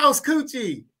in-house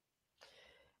coochie.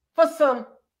 For some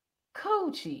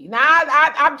coochie. Now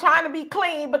I'm trying to be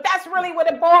clean, but that's really what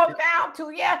it boils down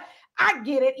to. Yeah, I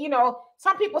get it. You know,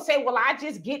 some people say, well, I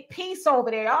just get peace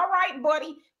over there. All right,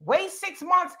 buddy. Wait 6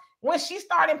 months when she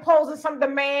started imposing some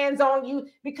demands on you,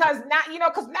 because now, you know,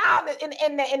 because now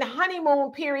in the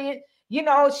honeymoon period, you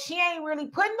know, she ain't really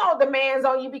putting no demands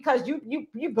on you because you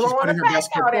blowing her back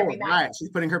out every night. Right. She's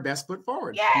putting her best foot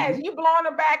forward. Yes, you blowing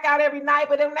her back out every night,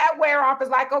 but then that wear off is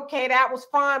like, okay, that was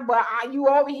fun, but you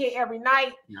over here every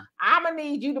night. Yeah. I'm gonna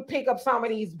need you to pick up some of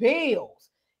these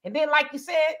bills. And then, like you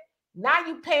said, now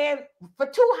you paying for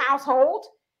 2 households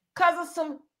because of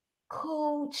some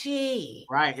coochie.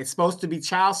 Right. It's supposed to be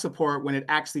child support when it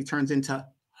actually turns into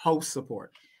host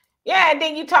support. Yeah, and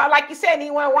then you talk, like you said, and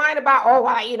you want to whine about, oh,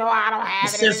 well, you know, I don't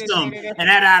have the system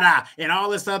and all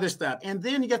this other stuff. And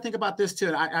then you got to think about this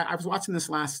too. I was watching this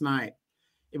last night.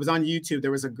 It was on YouTube.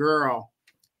 There was a girl,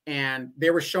 and they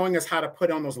were showing us how to put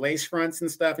on those lace fronts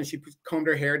and stuff. And she combed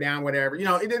her hair down, whatever. You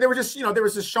know, they were just, you know, they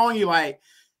was just showing you, like,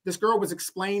 this girl was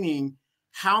explaining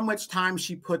how much time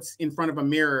she puts in front of a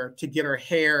mirror to get her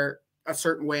hair a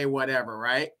certain way, whatever,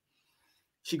 right?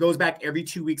 She goes back every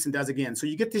 2 weeks and does again. So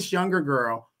you get this younger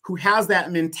girl who has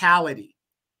that mentality.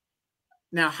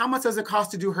 Now, how much does it cost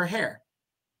to do her hair?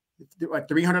 Like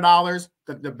 $300,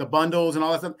 the bundles and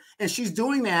all that stuff. And she's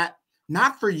doing that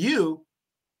not for you,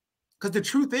 because the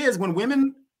truth is, when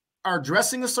women are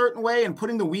dressing a certain way and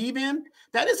putting the weave in,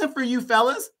 that isn't for you,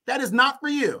 fellas. That is not for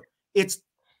you. It's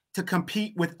to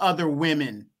compete with other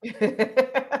women.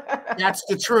 That's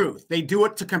the truth. They do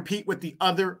it to compete with the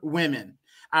other women.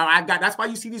 That's why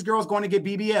you see these girls going to get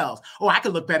BBLs. Oh, I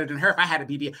could look better than her if I had a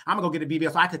BBL. I'm gonna go get a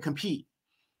BBL so I could compete.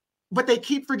 But they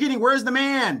keep forgetting, where's the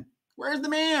man? Where's the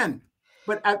man?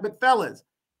 But fellas,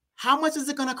 how much is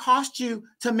it gonna cost you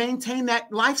to maintain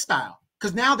that lifestyle?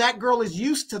 Because now that girl is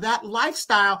used to that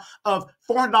lifestyle of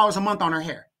 $400 a month on her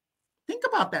hair. Think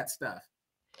about that stuff.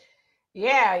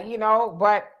 Yeah, you know,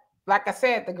 but like I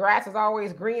said, the grass is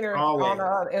always greener on the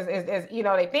other. You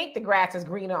know, they think the grass is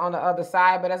greener on the other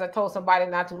side, but as I told somebody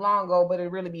not too long ago, but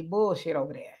it really be bullshit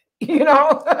over there, you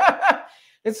know?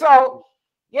 And so,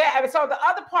 yeah, and so the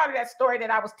other part of that story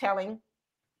that I was telling,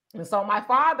 and so my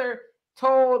father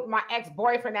told my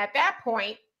ex-boyfriend at that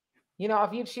point, you know,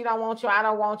 if she don't want you, I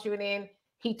don't want you. And then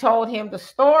he told him the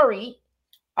story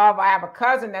of, I have a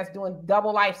cousin that's doing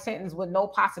double life sentence with no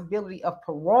possibility of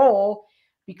parole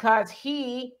because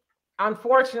he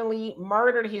unfortunately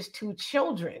murdered his 2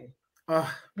 children.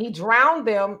 He drowned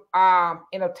them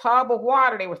in a tub of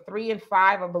water. They were 3 and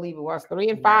 5, I believe it was 3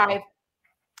 and 5.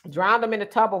 Drowned them in a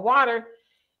tub of water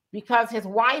because his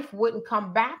wife wouldn't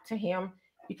come back to him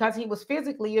because he was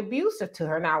physically abusive to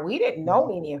her. Now, we didn't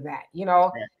know any of that, you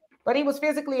know, but he was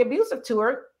physically abusive to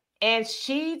her. And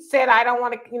she said, I don't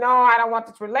want to, you know, I don't want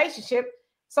this relationship.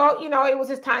 So, you know, it was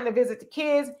his time to visit the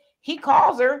kids. He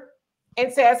calls her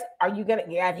and says, are you going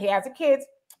to, yeah, he has the kids.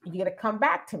 You're going to come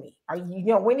back to me. Are you, you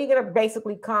know, when are you going to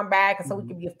basically come back? And so we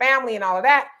can be a family and all of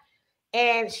that.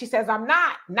 And she says, I'm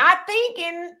not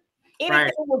thinking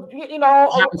anything was, you know,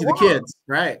 happened to the kids.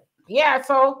 Right. Yeah.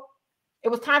 So it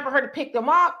was time for her to pick them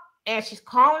up. and she's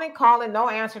calling and calling, no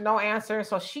answer, no answer.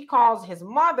 So she calls his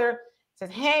mother, says,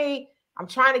 hey, I'm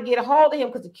trying to get a hold of him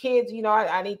because the kids, you know,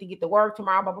 I need to get to work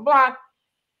tomorrow, blah, blah, blah.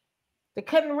 They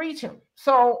couldn't reach him.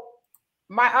 So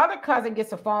my other cousin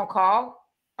gets a phone call.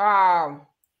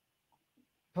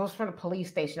 It was from the police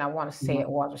station, I want to say it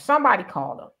was, or somebody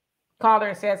called her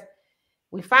and says,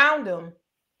 we found him.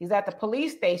 He's at the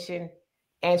police station,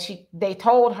 and they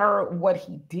told her what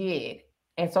he did.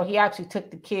 And so he actually took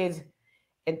the kids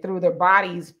and threw their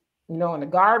bodies, you know, in the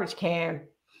garbage can.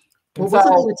 Well,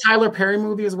 wasn't it a Tyler Perry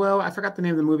movie as well? I forgot the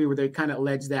name of the movie where they kind of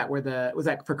alleged that, was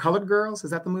that For Colored Girls?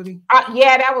 Is that the movie?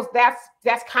 Yeah,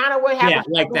 that's kind of what happened.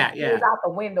 Yeah, like that. Yeah, out the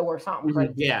window or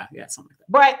something. Yeah, something like that.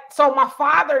 But so my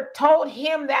father told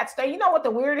him that story. You know what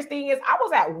the weirdest thing is? I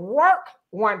was at work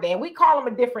one day, and we call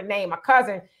him a different name, my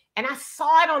cousin, and I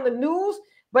saw it on the news,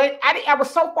 but I was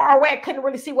so far away I couldn't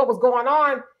really see what was going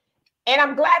on, and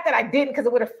I'm glad that I didn't, because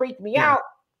it would have freaked me out.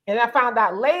 And I found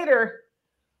out later.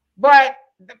 But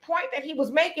the point that he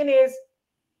was making is,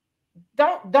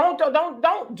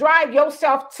 don't drive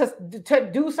yourself to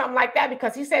do something like that,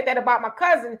 because he said that about my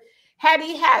cousin. Had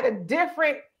he had a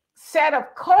different set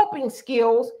of coping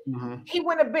skills, he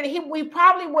wouldn't have been. We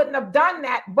probably wouldn't have done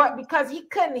that. But because he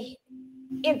couldn't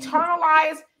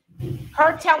internalize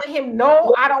her telling him,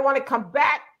 no, I don't want to come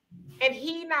back, and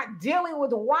he not dealing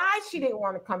with why she didn't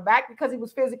want to come back, because he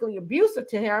was physically abusive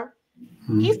to him.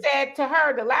 He said to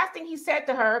her, the last thing he said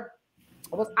to her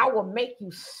was, I will make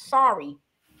you sorry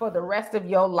for the rest of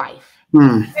your life.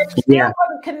 And she still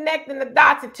wasn't connecting the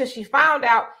dots until she found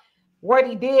out what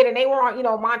he did. And they were on, you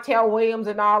know, Montel Williams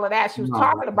and all of that. She was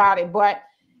talking about it. But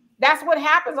that's what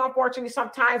happens, unfortunately,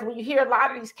 sometimes when you hear a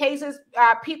lot of these cases.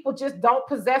 People just don't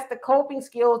possess the coping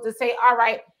skills to say, all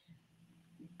right,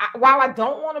 while I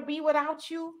don't want to be without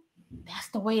you, that's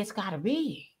the way it's got to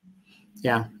be.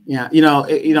 Yeah. You know,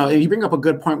 you bring up a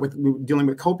good point with dealing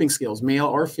with coping skills, male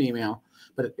or female,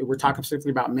 but we're talking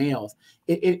specifically about males.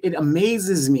 It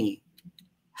amazes me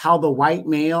how the white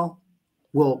male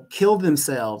will kill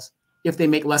themselves if they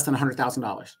make less than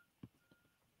 $100,000.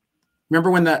 Remember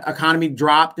when the economy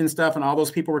dropped and stuff, and all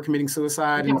those people were committing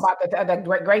suicide? You know about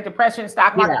the Great Depression,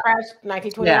 stock market crash,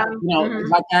 1929. Yeah, you know,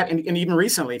 like that, and even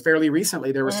recently, fairly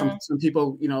recently, there were some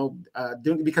people, you know,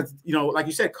 doing, because, you know, like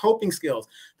you said, coping skills,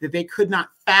 that they could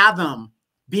not fathom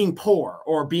being poor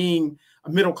or being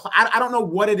a middle class. I don't know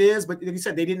what it is, but like you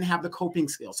said, they didn't have the coping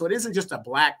skills. So it isn't just a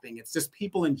black thing; it's just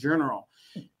people in general.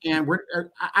 And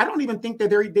I don't even think that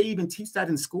they even teach that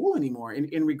in school anymore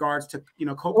in regards to, you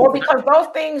know, coping. Well, because those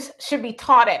things should be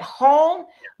taught at home,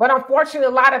 but unfortunately, a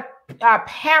lot of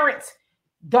parents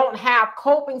don't have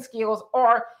coping skills,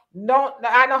 or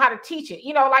I know how to teach it.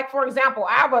 You know, like, for example,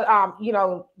 I have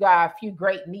a few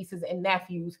great nieces and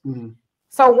nephews.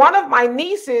 So one of my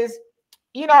nieces,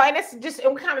 you know, and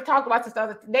we kind of talked about this the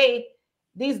other day.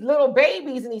 These little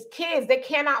babies and these kids, they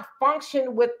cannot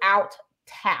function without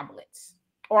tablets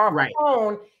or a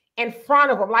phone in front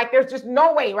of them. Like, there's just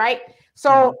no way, right?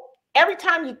 So every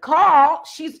time you call,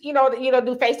 she's, do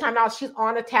FaceTime now, she's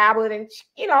on a tablet, and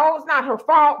it's not her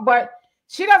fault, but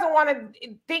she doesn't want to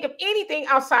think of anything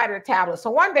outside of the tablet. So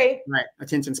one day,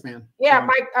 attention span. Yeah,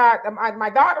 my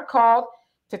daughter called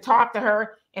to talk to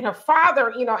her, and her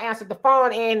father, answered the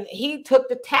phone, and he took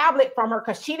the tablet from her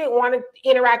because she didn't want to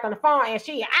interact on the phone, and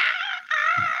she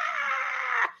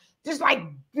just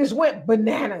went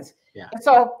bananas. Yeah. And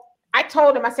so I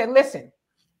told him, I said, listen,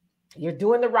 you're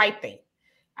doing the right thing.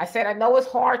 I said, I know it's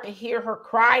hard to hear her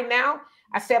cry now.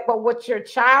 I said, but what your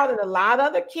child and a lot of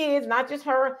other kids, not just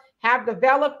her, have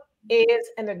developed is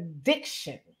an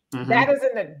addiction. That is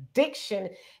an addiction.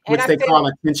 And which they call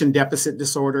attention deficit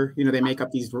disorder. They make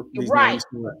up these names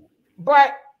for it.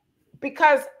 But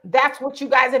because that's what you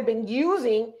guys have been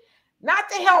using, not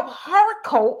to help her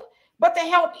cope, but to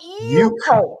help you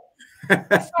cope.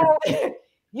 So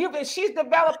she's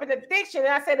developed an addiction. And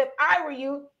I said, if I were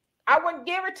you, I wouldn't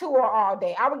give it to her all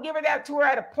day. I would give her that to her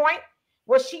at a point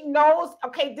where she knows,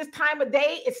 okay, this time of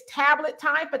day it's tablet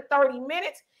time for 30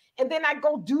 minutes. And then I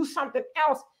go do something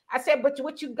else. I said, but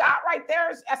what you got right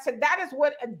there is, I said, that is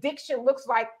what addiction looks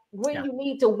like when you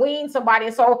need to wean somebody.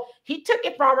 And so he took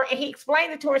it from her and he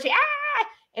explained it to her. She,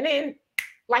 and then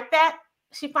like that,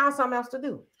 she found something else to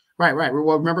do. Right.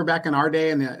 Well, remember back in our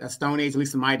day, in the Stone Age, at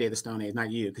least in my day, the Stone Age,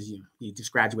 not you, because you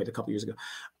just graduated a couple years ago.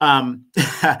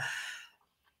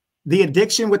 The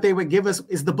addiction, what they would give us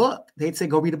is the book. They'd say,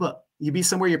 go read a book. You'd be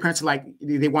somewhere, your parents are like,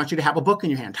 they want you to have a book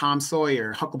in your hand, Tom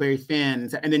Sawyer, Huckleberry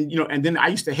Finn. And then, I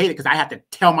used to hate it because I had to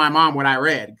tell my mom what I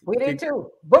read. We did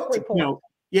too. Book report.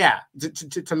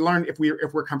 To learn if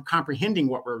we're comprehending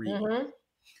what we're reading.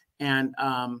 And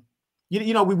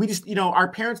we just,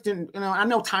 our parents didn't, I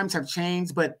know times have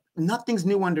changed, but nothing's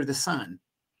new under the sun.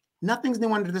 Nothing's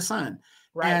new under the sun.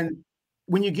 Right. And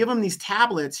when you give them these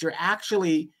tablets, you're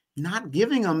actually not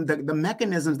giving them the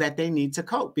mechanisms that they need to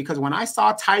cope. Because when I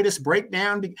saw Titus break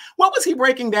down, what was he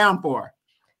breaking down for?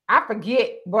 I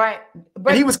forget, but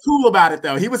and he was cool about it,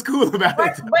 though. He was cool about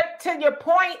it. But to your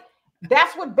point,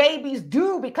 that's what babies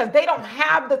do, because they don't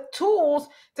have the tools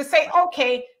to say,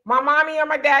 okay, my mommy or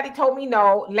my daddy told me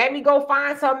no, let me go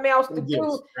find something else to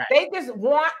do. Right. They just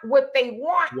want what they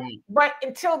want. Right. But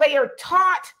until they are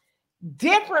taught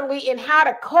differently in how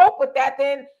to cope with that,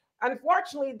 then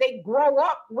unfortunately they grow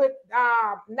up with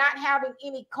not having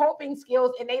any coping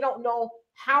skills, and they don't know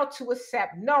how to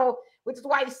accept no, which is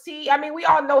why you see, I mean, we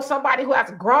all know somebody who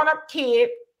has a grown-up kid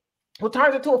who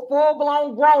turns into a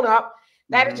full-blown grown-up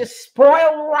that is just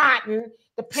spoiled rotten.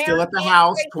 The parent still at the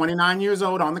house, 29 years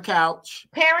old on the couch.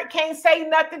 Parent can't say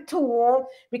nothing to them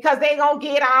because they gonna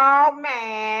get all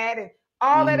mad and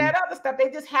all of that other stuff. They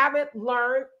just haven't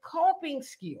learned coping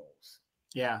skills.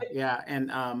 Yeah. And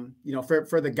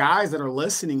for the guys that are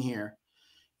listening here,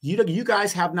 you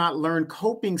guys have not learned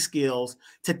coping skills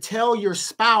to tell your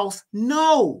spouse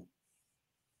no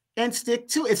and stick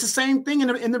to it. It's the same thing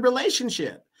in the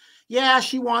relationship. Yeah,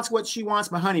 she wants what she wants,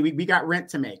 but honey, we got rent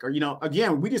to make. Or,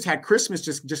 again, we just had Christmas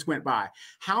just went by.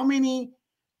 How many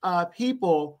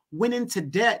people went into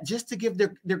debt just to give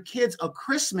their kids a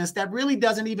Christmas that really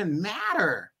doesn't even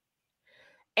matter?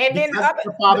 And then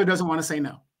the father doesn't want to say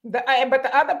no. But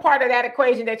the other part of that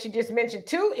equation that you just mentioned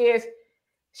too is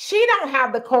she don't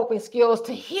have the coping skills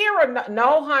to hear a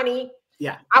no, honey.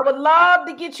 Yeah, I would love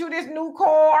to get you this new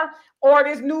car or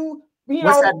this new,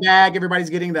 what's that bag everybody's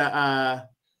getting, the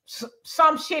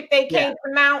some shit they can't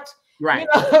pronounce. Right.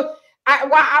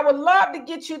 I would love to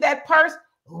get you that purse.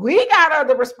 We got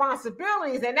other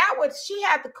responsibilities, and that was, she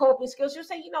had the coping skills. She'll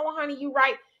say, you know what, honey, you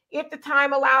right. If the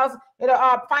time allows,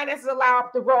 finances allow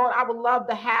up the road, I would love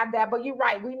to have that. But you're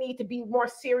right. We need to be more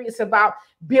serious about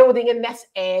building a nest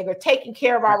egg or taking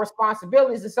care of our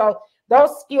responsibilities. And so those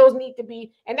skills need to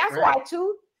be, and that's why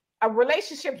too,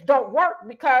 relationships don't work,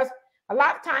 because a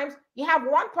lot of times you have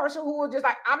one person who will just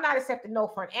like, I'm not accepting no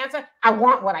for an answer. I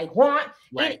want what I want.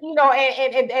 Right. And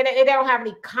they don't have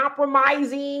any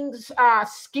compromising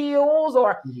skills,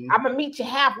 or I'm gonna meet you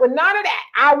half with none of that.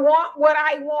 I want what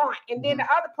I want. And then the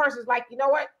other person's like, you know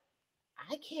what?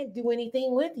 I can't do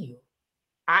anything with you.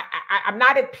 I'm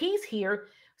not at peace here,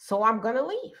 so I'm gonna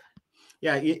leave.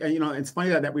 Yeah, it's funny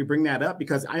that we bring that up,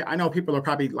 because I know people are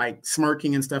probably like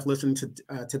smirking and stuff listening to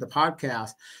the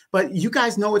podcast, but you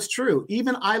guys know it's true.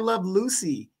 Even I Love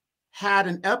Lucy had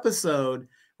an episode.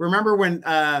 Remember when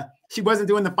she wasn't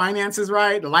doing the finances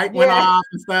right? The light went off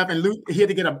and stuff, and he had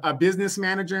to get a business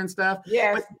manager and stuff.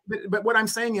 Yes. But what I'm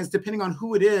saying is, depending on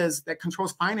who it is that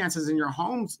controls finances in your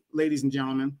homes, ladies and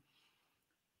gentlemen.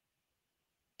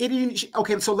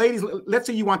 Okay, so ladies, let's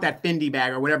say you want that Fendi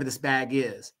bag or whatever this bag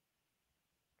is.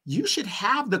 You should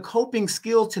have the coping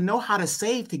skill to know how to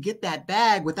save to get that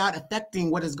bag without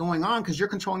affecting what is going on, because you're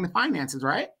controlling the finances,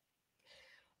 right?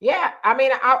 Yeah, I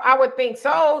mean, I would think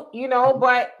so,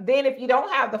 but then if you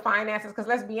don't have the finances, because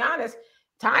let's be honest,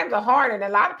 times are hard, and a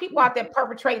lot of people out there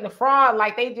perpetrating the fraud,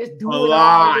 like they just do it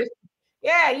all.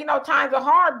 Yeah, times are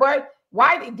hard, but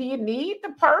why do you need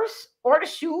the purse or the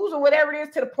shoes or whatever it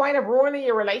is to the point of ruining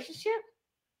your relationship?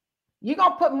 You're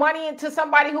going to put money into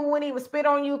somebody who wouldn't even spit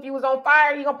on you if you was on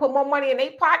fire. You're going to put more money in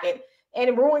their pocket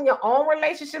and ruin your own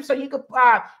relationship so you could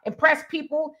impress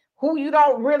people who you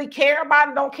don't really care about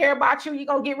and don't care about you. You're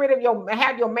going to get rid of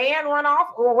have your man run off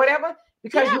or whatever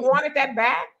because you wanted that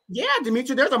bag. Yeah,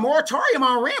 Demetri, there's a moratorium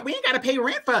on rent. We ain't got to pay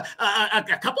rent for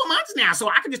a couple of months now, so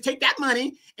I can just take that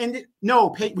money and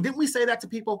didn't we say that to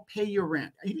people? Pay your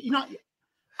rent.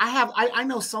 I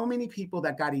know so many people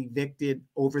that got evicted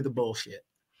over the bullshit.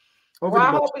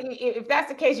 I hope if that's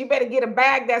the case, you better get a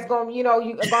bag that's going, you're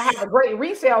going to have a great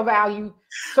resale value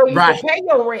so you can pay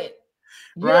your rent.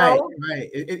 Right.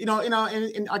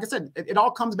 And like I said, it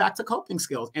all comes back to coping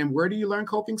skills. And where do you learn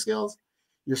coping skills?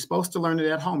 You're supposed to learn it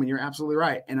at home, and you're absolutely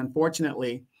right. And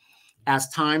unfortunately, as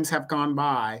times have gone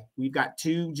by, we've got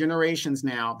two generations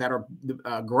now that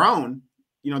are grown,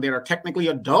 that are technically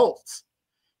adults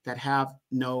that have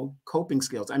no coping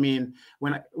skills. I mean,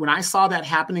 when I saw that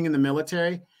happening in the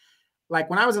military, like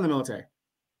when I was in the military,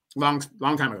 long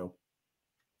time ago,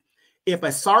 if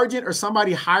a sergeant or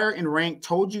somebody higher in rank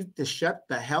told you to shut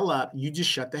the hell up, you just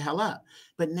shut the hell up.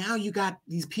 But now you got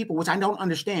these people, which I don't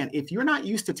understand. If you're not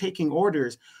used to taking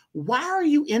orders, why are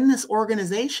you in this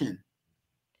organization?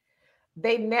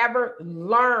 They never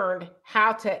learned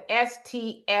how to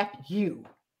STFU.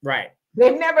 Right.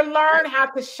 They've never learned how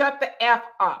to shut the F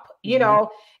up. you know,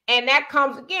 and that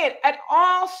comes again, it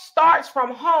all starts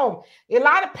from home. A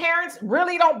lot of parents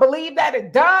really don't believe that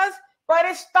it does, but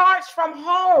it starts from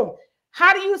home.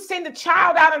 How do you send a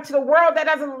child out into the world that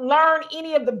doesn't learn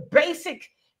any of the basic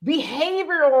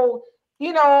behavioral,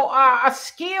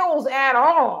 skills at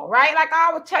all, right? Like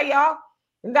I would tell y'all,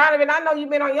 and Donovan, I know you've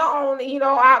been on your own,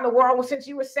 out in the world since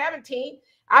you were 17.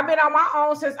 I've been on my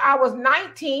own since I was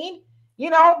 19,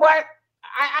 but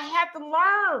I had to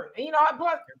learn,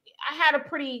 but I had a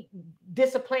pretty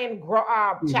disciplined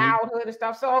childhood and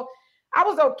stuff. So I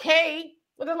was okay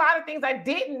with a lot of things I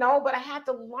didn't know, but I had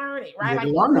to learn it, right? You had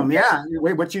to learn them, yeah.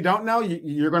 What you don't know,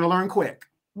 you're going to learn quick.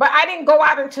 But I didn't go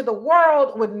out into the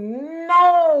world with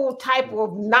no type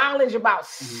of knowledge about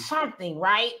something,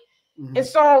 right? And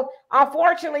so,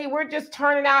 unfortunately, we're just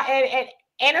turning out, and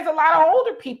there's a lot of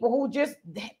older people who just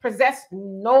possess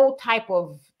no type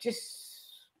of it's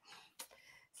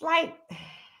like,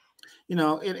 yeah.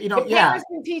 Parents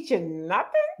can teach you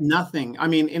nothing. Nothing. I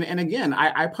mean, and again,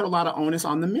 I put a lot of onus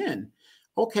on the men.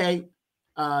 Okay,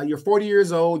 you're 40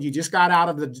 years old. You just got out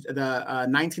of the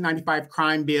 1995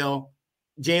 crime bill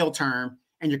jail term,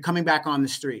 and you're coming back on the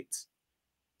streets.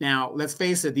 Now, let's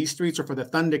face it, these streets are for the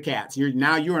Thundercats.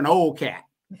 You're an old cat.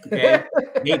 Okay.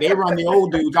 they run the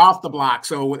old dudes off the block.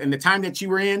 So in the time that you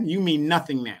were in, you mean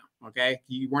nothing now. Okay.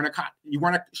 You weren't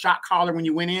a shot caller when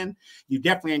you went in. You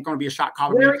definitely ain't going to be a shot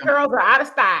caller. Wearing curls are out of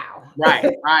style.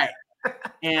 Right.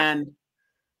 And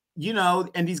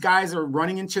and these guys are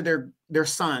running into their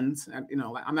sons.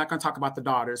 I'm not going to talk about the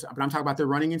daughters, but I'm talking about they're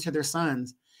running into their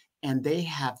sons, and they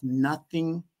have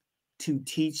nothing to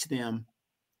teach them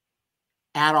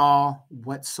at all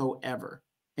whatsoever.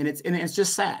 And it's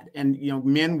just sad. And,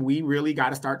 men, we really got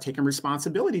to start taking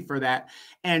responsibility for that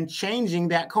and changing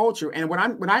that culture. And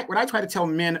when I try to tell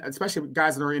men, especially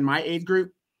guys that are in my age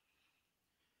group,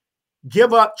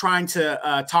 give up trying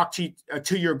to talk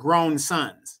to your grown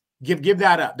sons. Give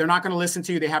that up. They're not going to listen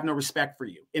to you. They have no respect for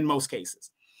you in most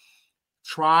cases.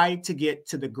 Try to get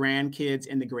to the grandkids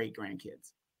and the great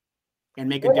grandkids and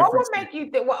make a difference. What would make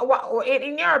you think,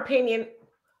 in your opinion,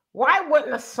 why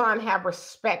wouldn't a son have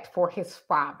respect for his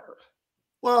father?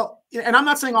 Well, and I'm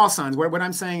not saying all sons. What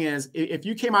I'm saying is, if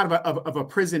you came out of a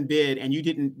prison bid and you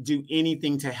didn't do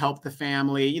anything to help the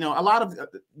family, a lot of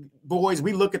boys,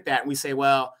 we look at that and we say,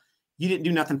 well, you didn't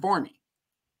do nothing for me.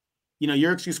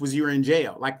 Your excuse was you were in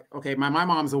jail. Like, okay, my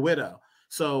mom's a widow.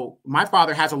 So my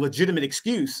father has a legitimate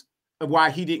excuse of why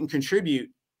he didn't contribute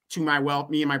to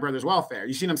me and my brother's welfare.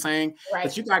 You see what I'm saying? Right.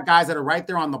 But you got guys that are right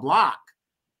there on the block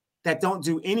that don't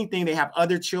do anything. They have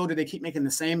other children. They keep making the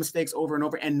same mistakes over and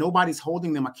over, and nobody's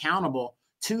holding them accountable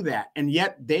to that. And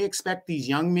yet they expect these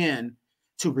young men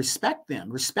to respect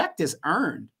them. Respect is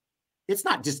earned. It's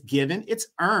not just given, it's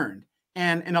earned.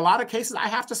 And in a lot of cases, I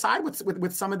have to side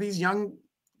with some of these young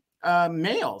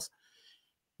males.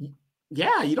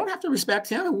 Yeah, you don't have to respect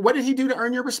him. What did he do to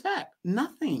earn your respect?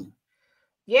 Nothing.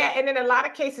 Yeah, and in a lot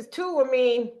of cases too,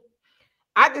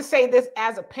 I just say this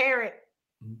as a parent,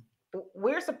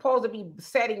 we're supposed to be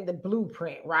setting the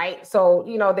blueprint, right? So,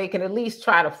 they can at least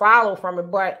try to follow from it.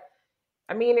 But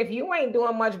if you ain't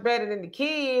doing much better than the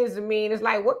kids, it's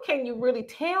like, what can you really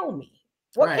tell me?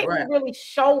 What can you really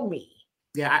show me?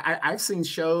 Yeah, I've seen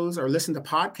shows or listened to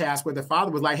podcasts where the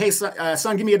father was like, hey,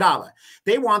 son, give me $1.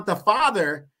 They want the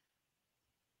father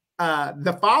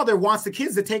wants the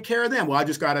kids to take care of them. Well, I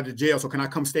just got out of jail, so can I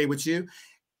come stay with you?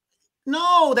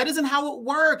 No, that isn't how it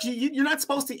works. You're not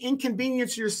supposed to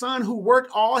inconvenience your son who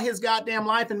worked all his goddamn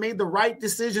life and made the right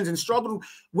decisions and struggled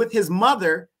with his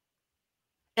mother.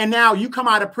 And now you come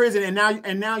out of prison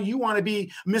and now you want to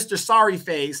be Mr. Sorry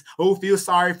Face. Oh, feel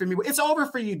sorry for me. It's over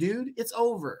for you, dude. It's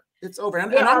over. It's over. And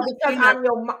because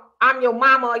I'm your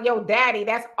mama or your daddy.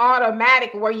 That's automatic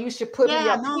where you should put me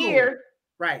up here.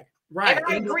 Right. And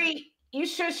I agree. You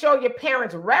should show your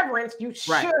parents reverence. You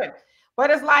should.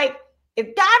 But it's like,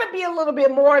 it's got to be a little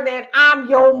bit more than I'm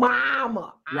your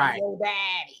mama, I'm your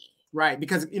daddy. Right.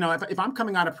 Because, if I'm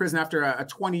coming out of prison after a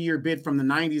 20-year bid from the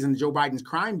 90s and Joe Biden's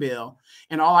crime bill,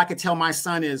 and all I could tell my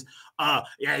son is,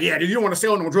 yeah, you don't want to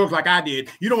sell no drugs like I did.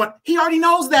 You don't want, he already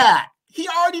knows that. He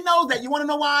already knows that. You want to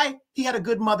know why? He had a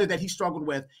good mother that he struggled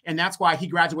with. And that's why he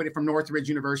graduated from Northridge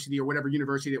University or whatever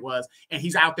university it was. And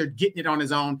he's out there getting it on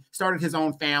his own, started his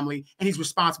own family, and he's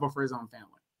responsible for his own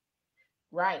family.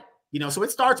 Right. So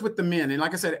it starts with the men. And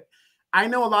like I said, I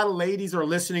know a lot of ladies are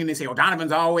listening and they say, oh,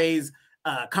 Donovan's always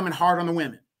coming hard on the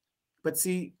women. But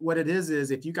see, what it is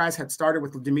if you guys had started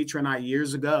with Demetra and I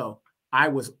years ago, I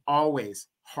was always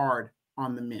hard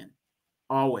on the men.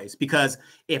 Always. Because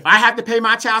if I have to pay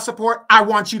my child support, I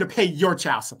want you to pay your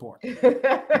child support. And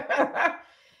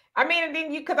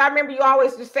then because I remember you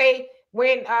always just say,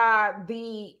 when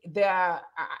the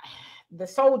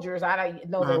soldiers, I don't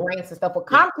know their ranks and stuff, would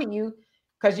come to you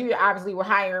because you obviously were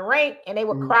higher in rank, and they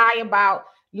would cry about,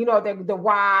 you know, the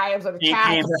wives or the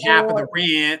child support. Half of the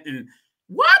rent and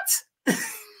what?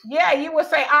 Yeah, you would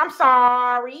say, I'm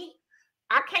sorry,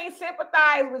 I can't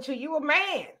sympathize with you. You a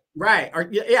man. Right.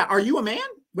 Are you a man?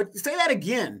 But say that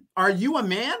again. Are you a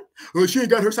man? Oh, she ain't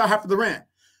got her side half of the rent.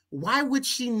 Why would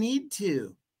she need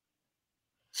to?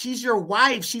 She's your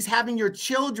wife. She's having your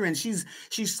children. She's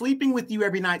sleeping with you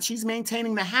every night. She's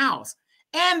maintaining the house.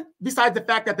 And besides the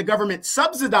fact that the government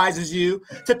subsidizes you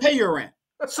to pay your rent.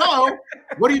 So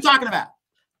what are you talking about?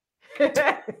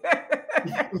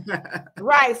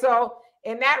 Right. So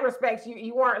in that respect,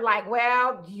 you weren't like,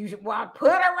 well,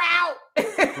 put her out.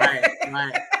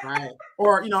 Right.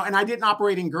 Or, you know, and I didn't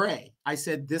operate in gray. I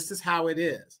said, this is how it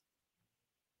is.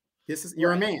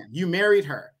 You're a man. You married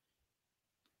her.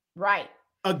 Right.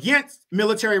 Against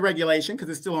military regulation, because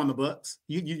it's still on the books.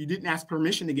 You didn't ask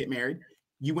permission to get married.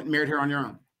 You went and married her on your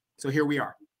own. So here we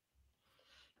are.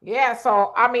 Yeah.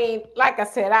 So, I mean, like I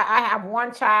said, I have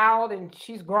one child and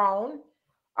she's grown.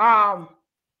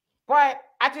 But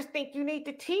I just think you need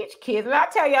to teach kids. And I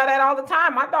tell y'all that all the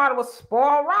time. My daughter was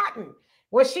spoiled rotten.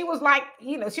 Well, she was like,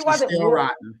 you know, she wasn't still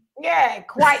rotten. Yeah,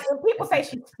 quite. And people say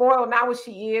she's spoiled, not what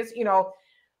she is, you know.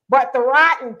 But the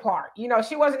rotten part, you know,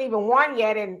 she wasn't even one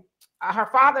yet. And her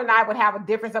father and I would have a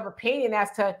difference of opinion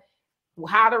as to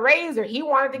how to raise her. He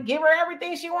wanted to give her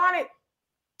everything she wanted.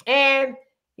 And,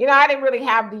 you know, I didn't really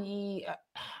have the,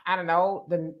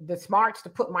 the smarts to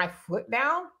put my foot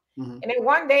down. And then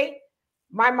one day,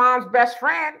 my mom's best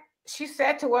friend, she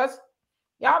said to us,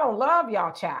 y'all don't love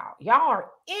y'all child. Y'all are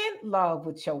in love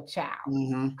with your child.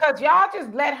 Because y'all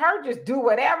just let her just do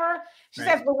whatever. She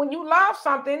says, but when you love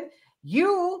something,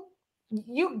 you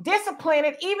discipline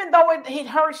it, even though it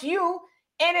hurts you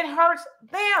and it hurts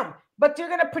them. But you're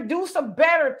going to produce a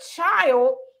better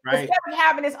child instead of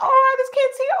having this, this kid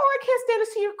see, I can't stand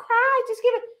to see you cry. Just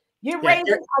give it. You're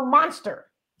raising a monster.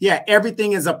 Yeah,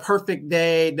 everything is a perfect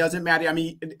day. Doesn't matter. I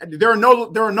mean, there are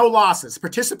no losses.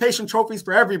 Participation trophies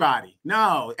for everybody.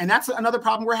 No, and that's another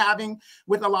problem we're having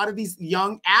with a lot of these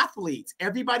young athletes.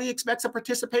 Everybody expects a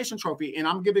participation trophy, and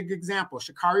I'm gonna give a good example.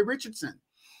 Sha'Carri Richardson,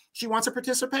 she wants a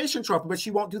participation trophy, but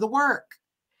she won't do the work.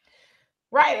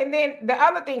 Right, and then the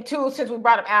other thing too, since we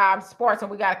brought up sports, and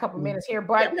we got a couple minutes here,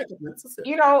 but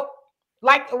you know,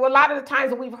 like a lot of the times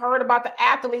that we've heard about the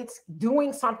athletes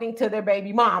doing something to their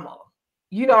baby mama,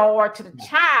 you know, or to the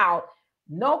child,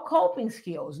 no coping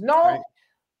skills, no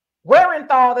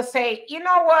wherewithal to say, you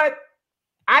know what,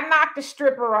 I knocked the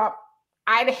stripper up.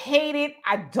 I'd hate it.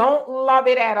 I don't love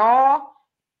it at all,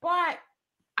 but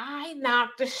I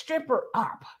knocked the stripper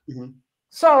up.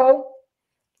 So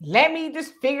let me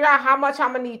just figure out how much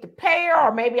I'm going to need to pay her,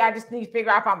 or maybe I just need to figure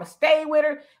out if I'm going to stay with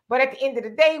her. But at the end of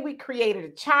the day, we created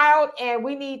a child, and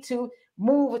we need to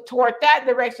move toward that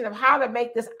direction of how to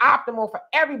make this optimal for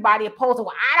everybody, opposed to,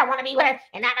 well, I don't want to be with her,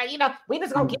 and I, you know, we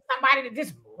just gonna get somebody to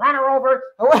just run her over,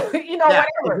 or, you know,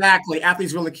 whatever. Exactly.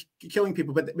 Athletes really killing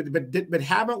people, but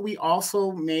haven't we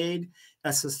also made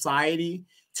a society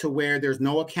to where there's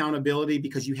no accountability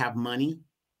because you have money?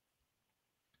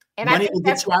 And money will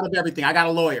get you out of everything. I got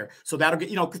a lawyer, so that'll get,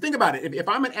 you know, think about it. If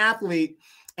I'm an athlete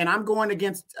and I'm going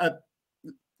against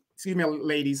excuse me,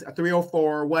 ladies, a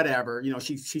 304 or whatever, you know,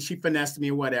 she finessed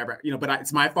me or whatever, you know, but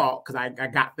it's my fault because I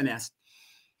got finessed.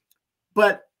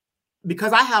 But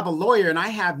because I have a lawyer and I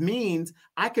have means,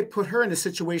 I could put her in a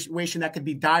situation that could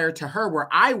be dire to her, where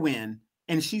I win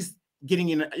and she's getting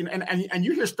in. And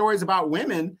you hear stories about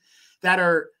women that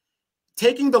are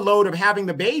taking the load of having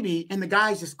the baby, and the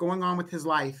guy's just going on with his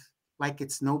life like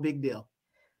it's no big deal.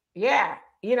 Yeah,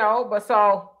 you know, but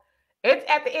so it's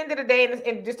at the end of the day,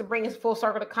 and just to bring us full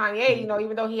circle to Kanye, you know,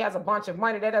 even though he has a bunch of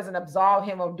money, that doesn't absolve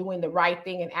him of doing the right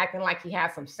thing and acting like he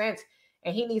has some sense.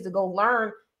 And he needs to go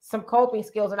learn some coping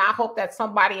skills. And I hope that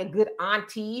somebody, a good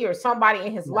auntie or somebody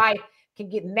in his life, can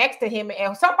get next to him,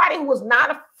 and somebody who was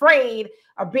not afraid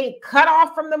of being cut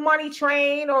off from the money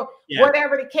train or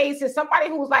whatever the case is. Somebody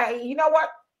who's like, you know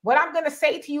what I'm going to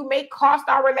say to you may cost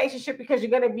our relationship because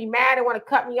you're going to be mad and want to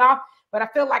cut me off. But I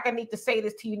feel like I need to say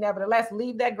this to you nevertheless.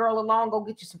 Leave that girl alone. Go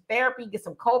get you some therapy, get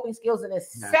some coping skills, and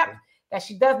accept that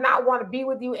she does not want to be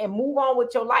with you, and move on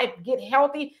with your life. Get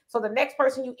healthy so the next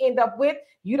person you end up with,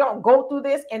 you don't go through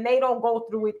this and they don't go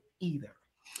through it either.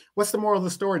 What's the moral of the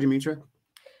story, Demetra?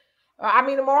 I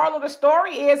mean, the moral of the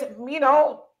story is, you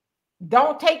know,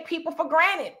 don't take people for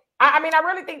granted. I mean, I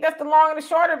really think that's the long and the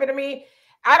short of it. I mean,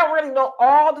 I don't really know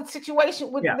all the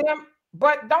situation with them,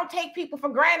 But don't take people for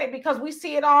granted, because we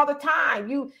see it all the time.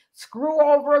 You screw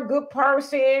over a good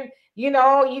person,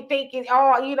 you thinking,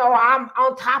 oh, I'm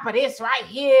on top of this right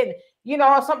here. And,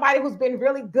 somebody who's been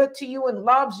really good to you and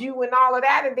loves you and all of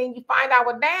that. And then you find out,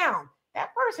 well, damn, that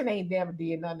person ain't never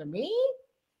did nothing to me.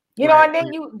 And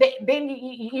then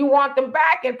you want them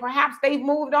back, and perhaps they've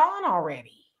moved on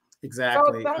already.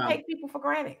 Exactly. So don't take people for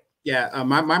granted. Yeah.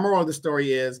 My moral of the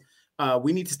story is,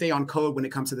 we need to stay on code when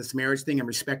it comes to this marriage thing and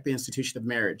respect the institution of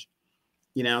marriage.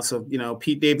 So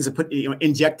Pete Davidson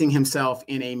injecting himself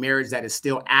in a marriage that is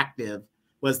still active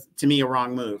was, to me, a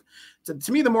wrong move.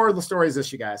 To me, the moral of the story is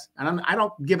this, you guys, and I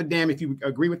don't give a damn if you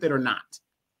agree with it or not.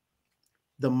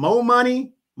 The more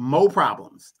money, more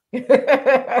problems.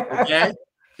 Okay,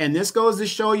 and this goes to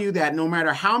show you that no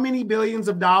matter how many billions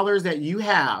of dollars that you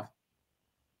have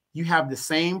the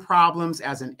same problems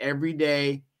as an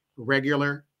everyday,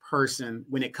 regular person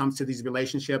when it comes to these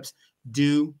relationships,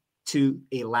 due to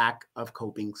a lack of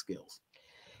coping skills.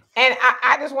 And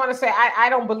I just want to say, I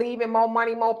don't believe in more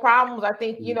money, more problems. I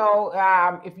think, if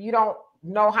you don't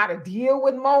know how to deal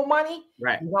with more money,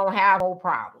 right, you don't have more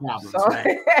problems. So,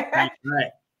 right.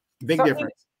 Big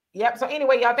difference. Yep. So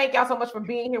anyway, y'all, thank y'all so much for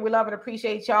being here. We love and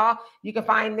appreciate y'all. You can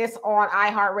find this on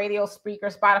iHeartRadio,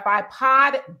 Spreaker, Spotify,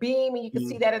 Podbeam, and you can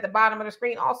see that at the bottom of the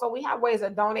screen. Also, we have ways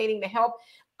of donating to help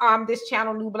this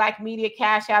channel, New Black Media,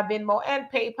 Cash App, Venmo, and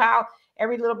PayPal.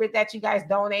 Every little bit that you guys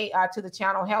donate to the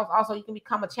channel helps. Also, you can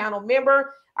become a channel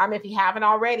member if you haven't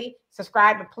already.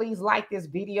 Subscribe, and please like this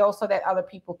video so that other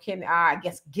people can,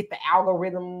 get the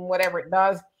algorithm, whatever it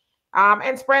does,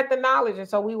 and spread the knowledge. And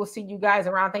so we will see you guys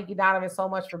around. Thank you, Donovan, so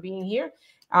much for being here.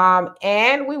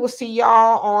 And we will see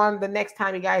y'all on the next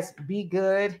time. You guys be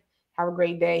good. Have a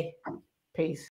great day. Peace.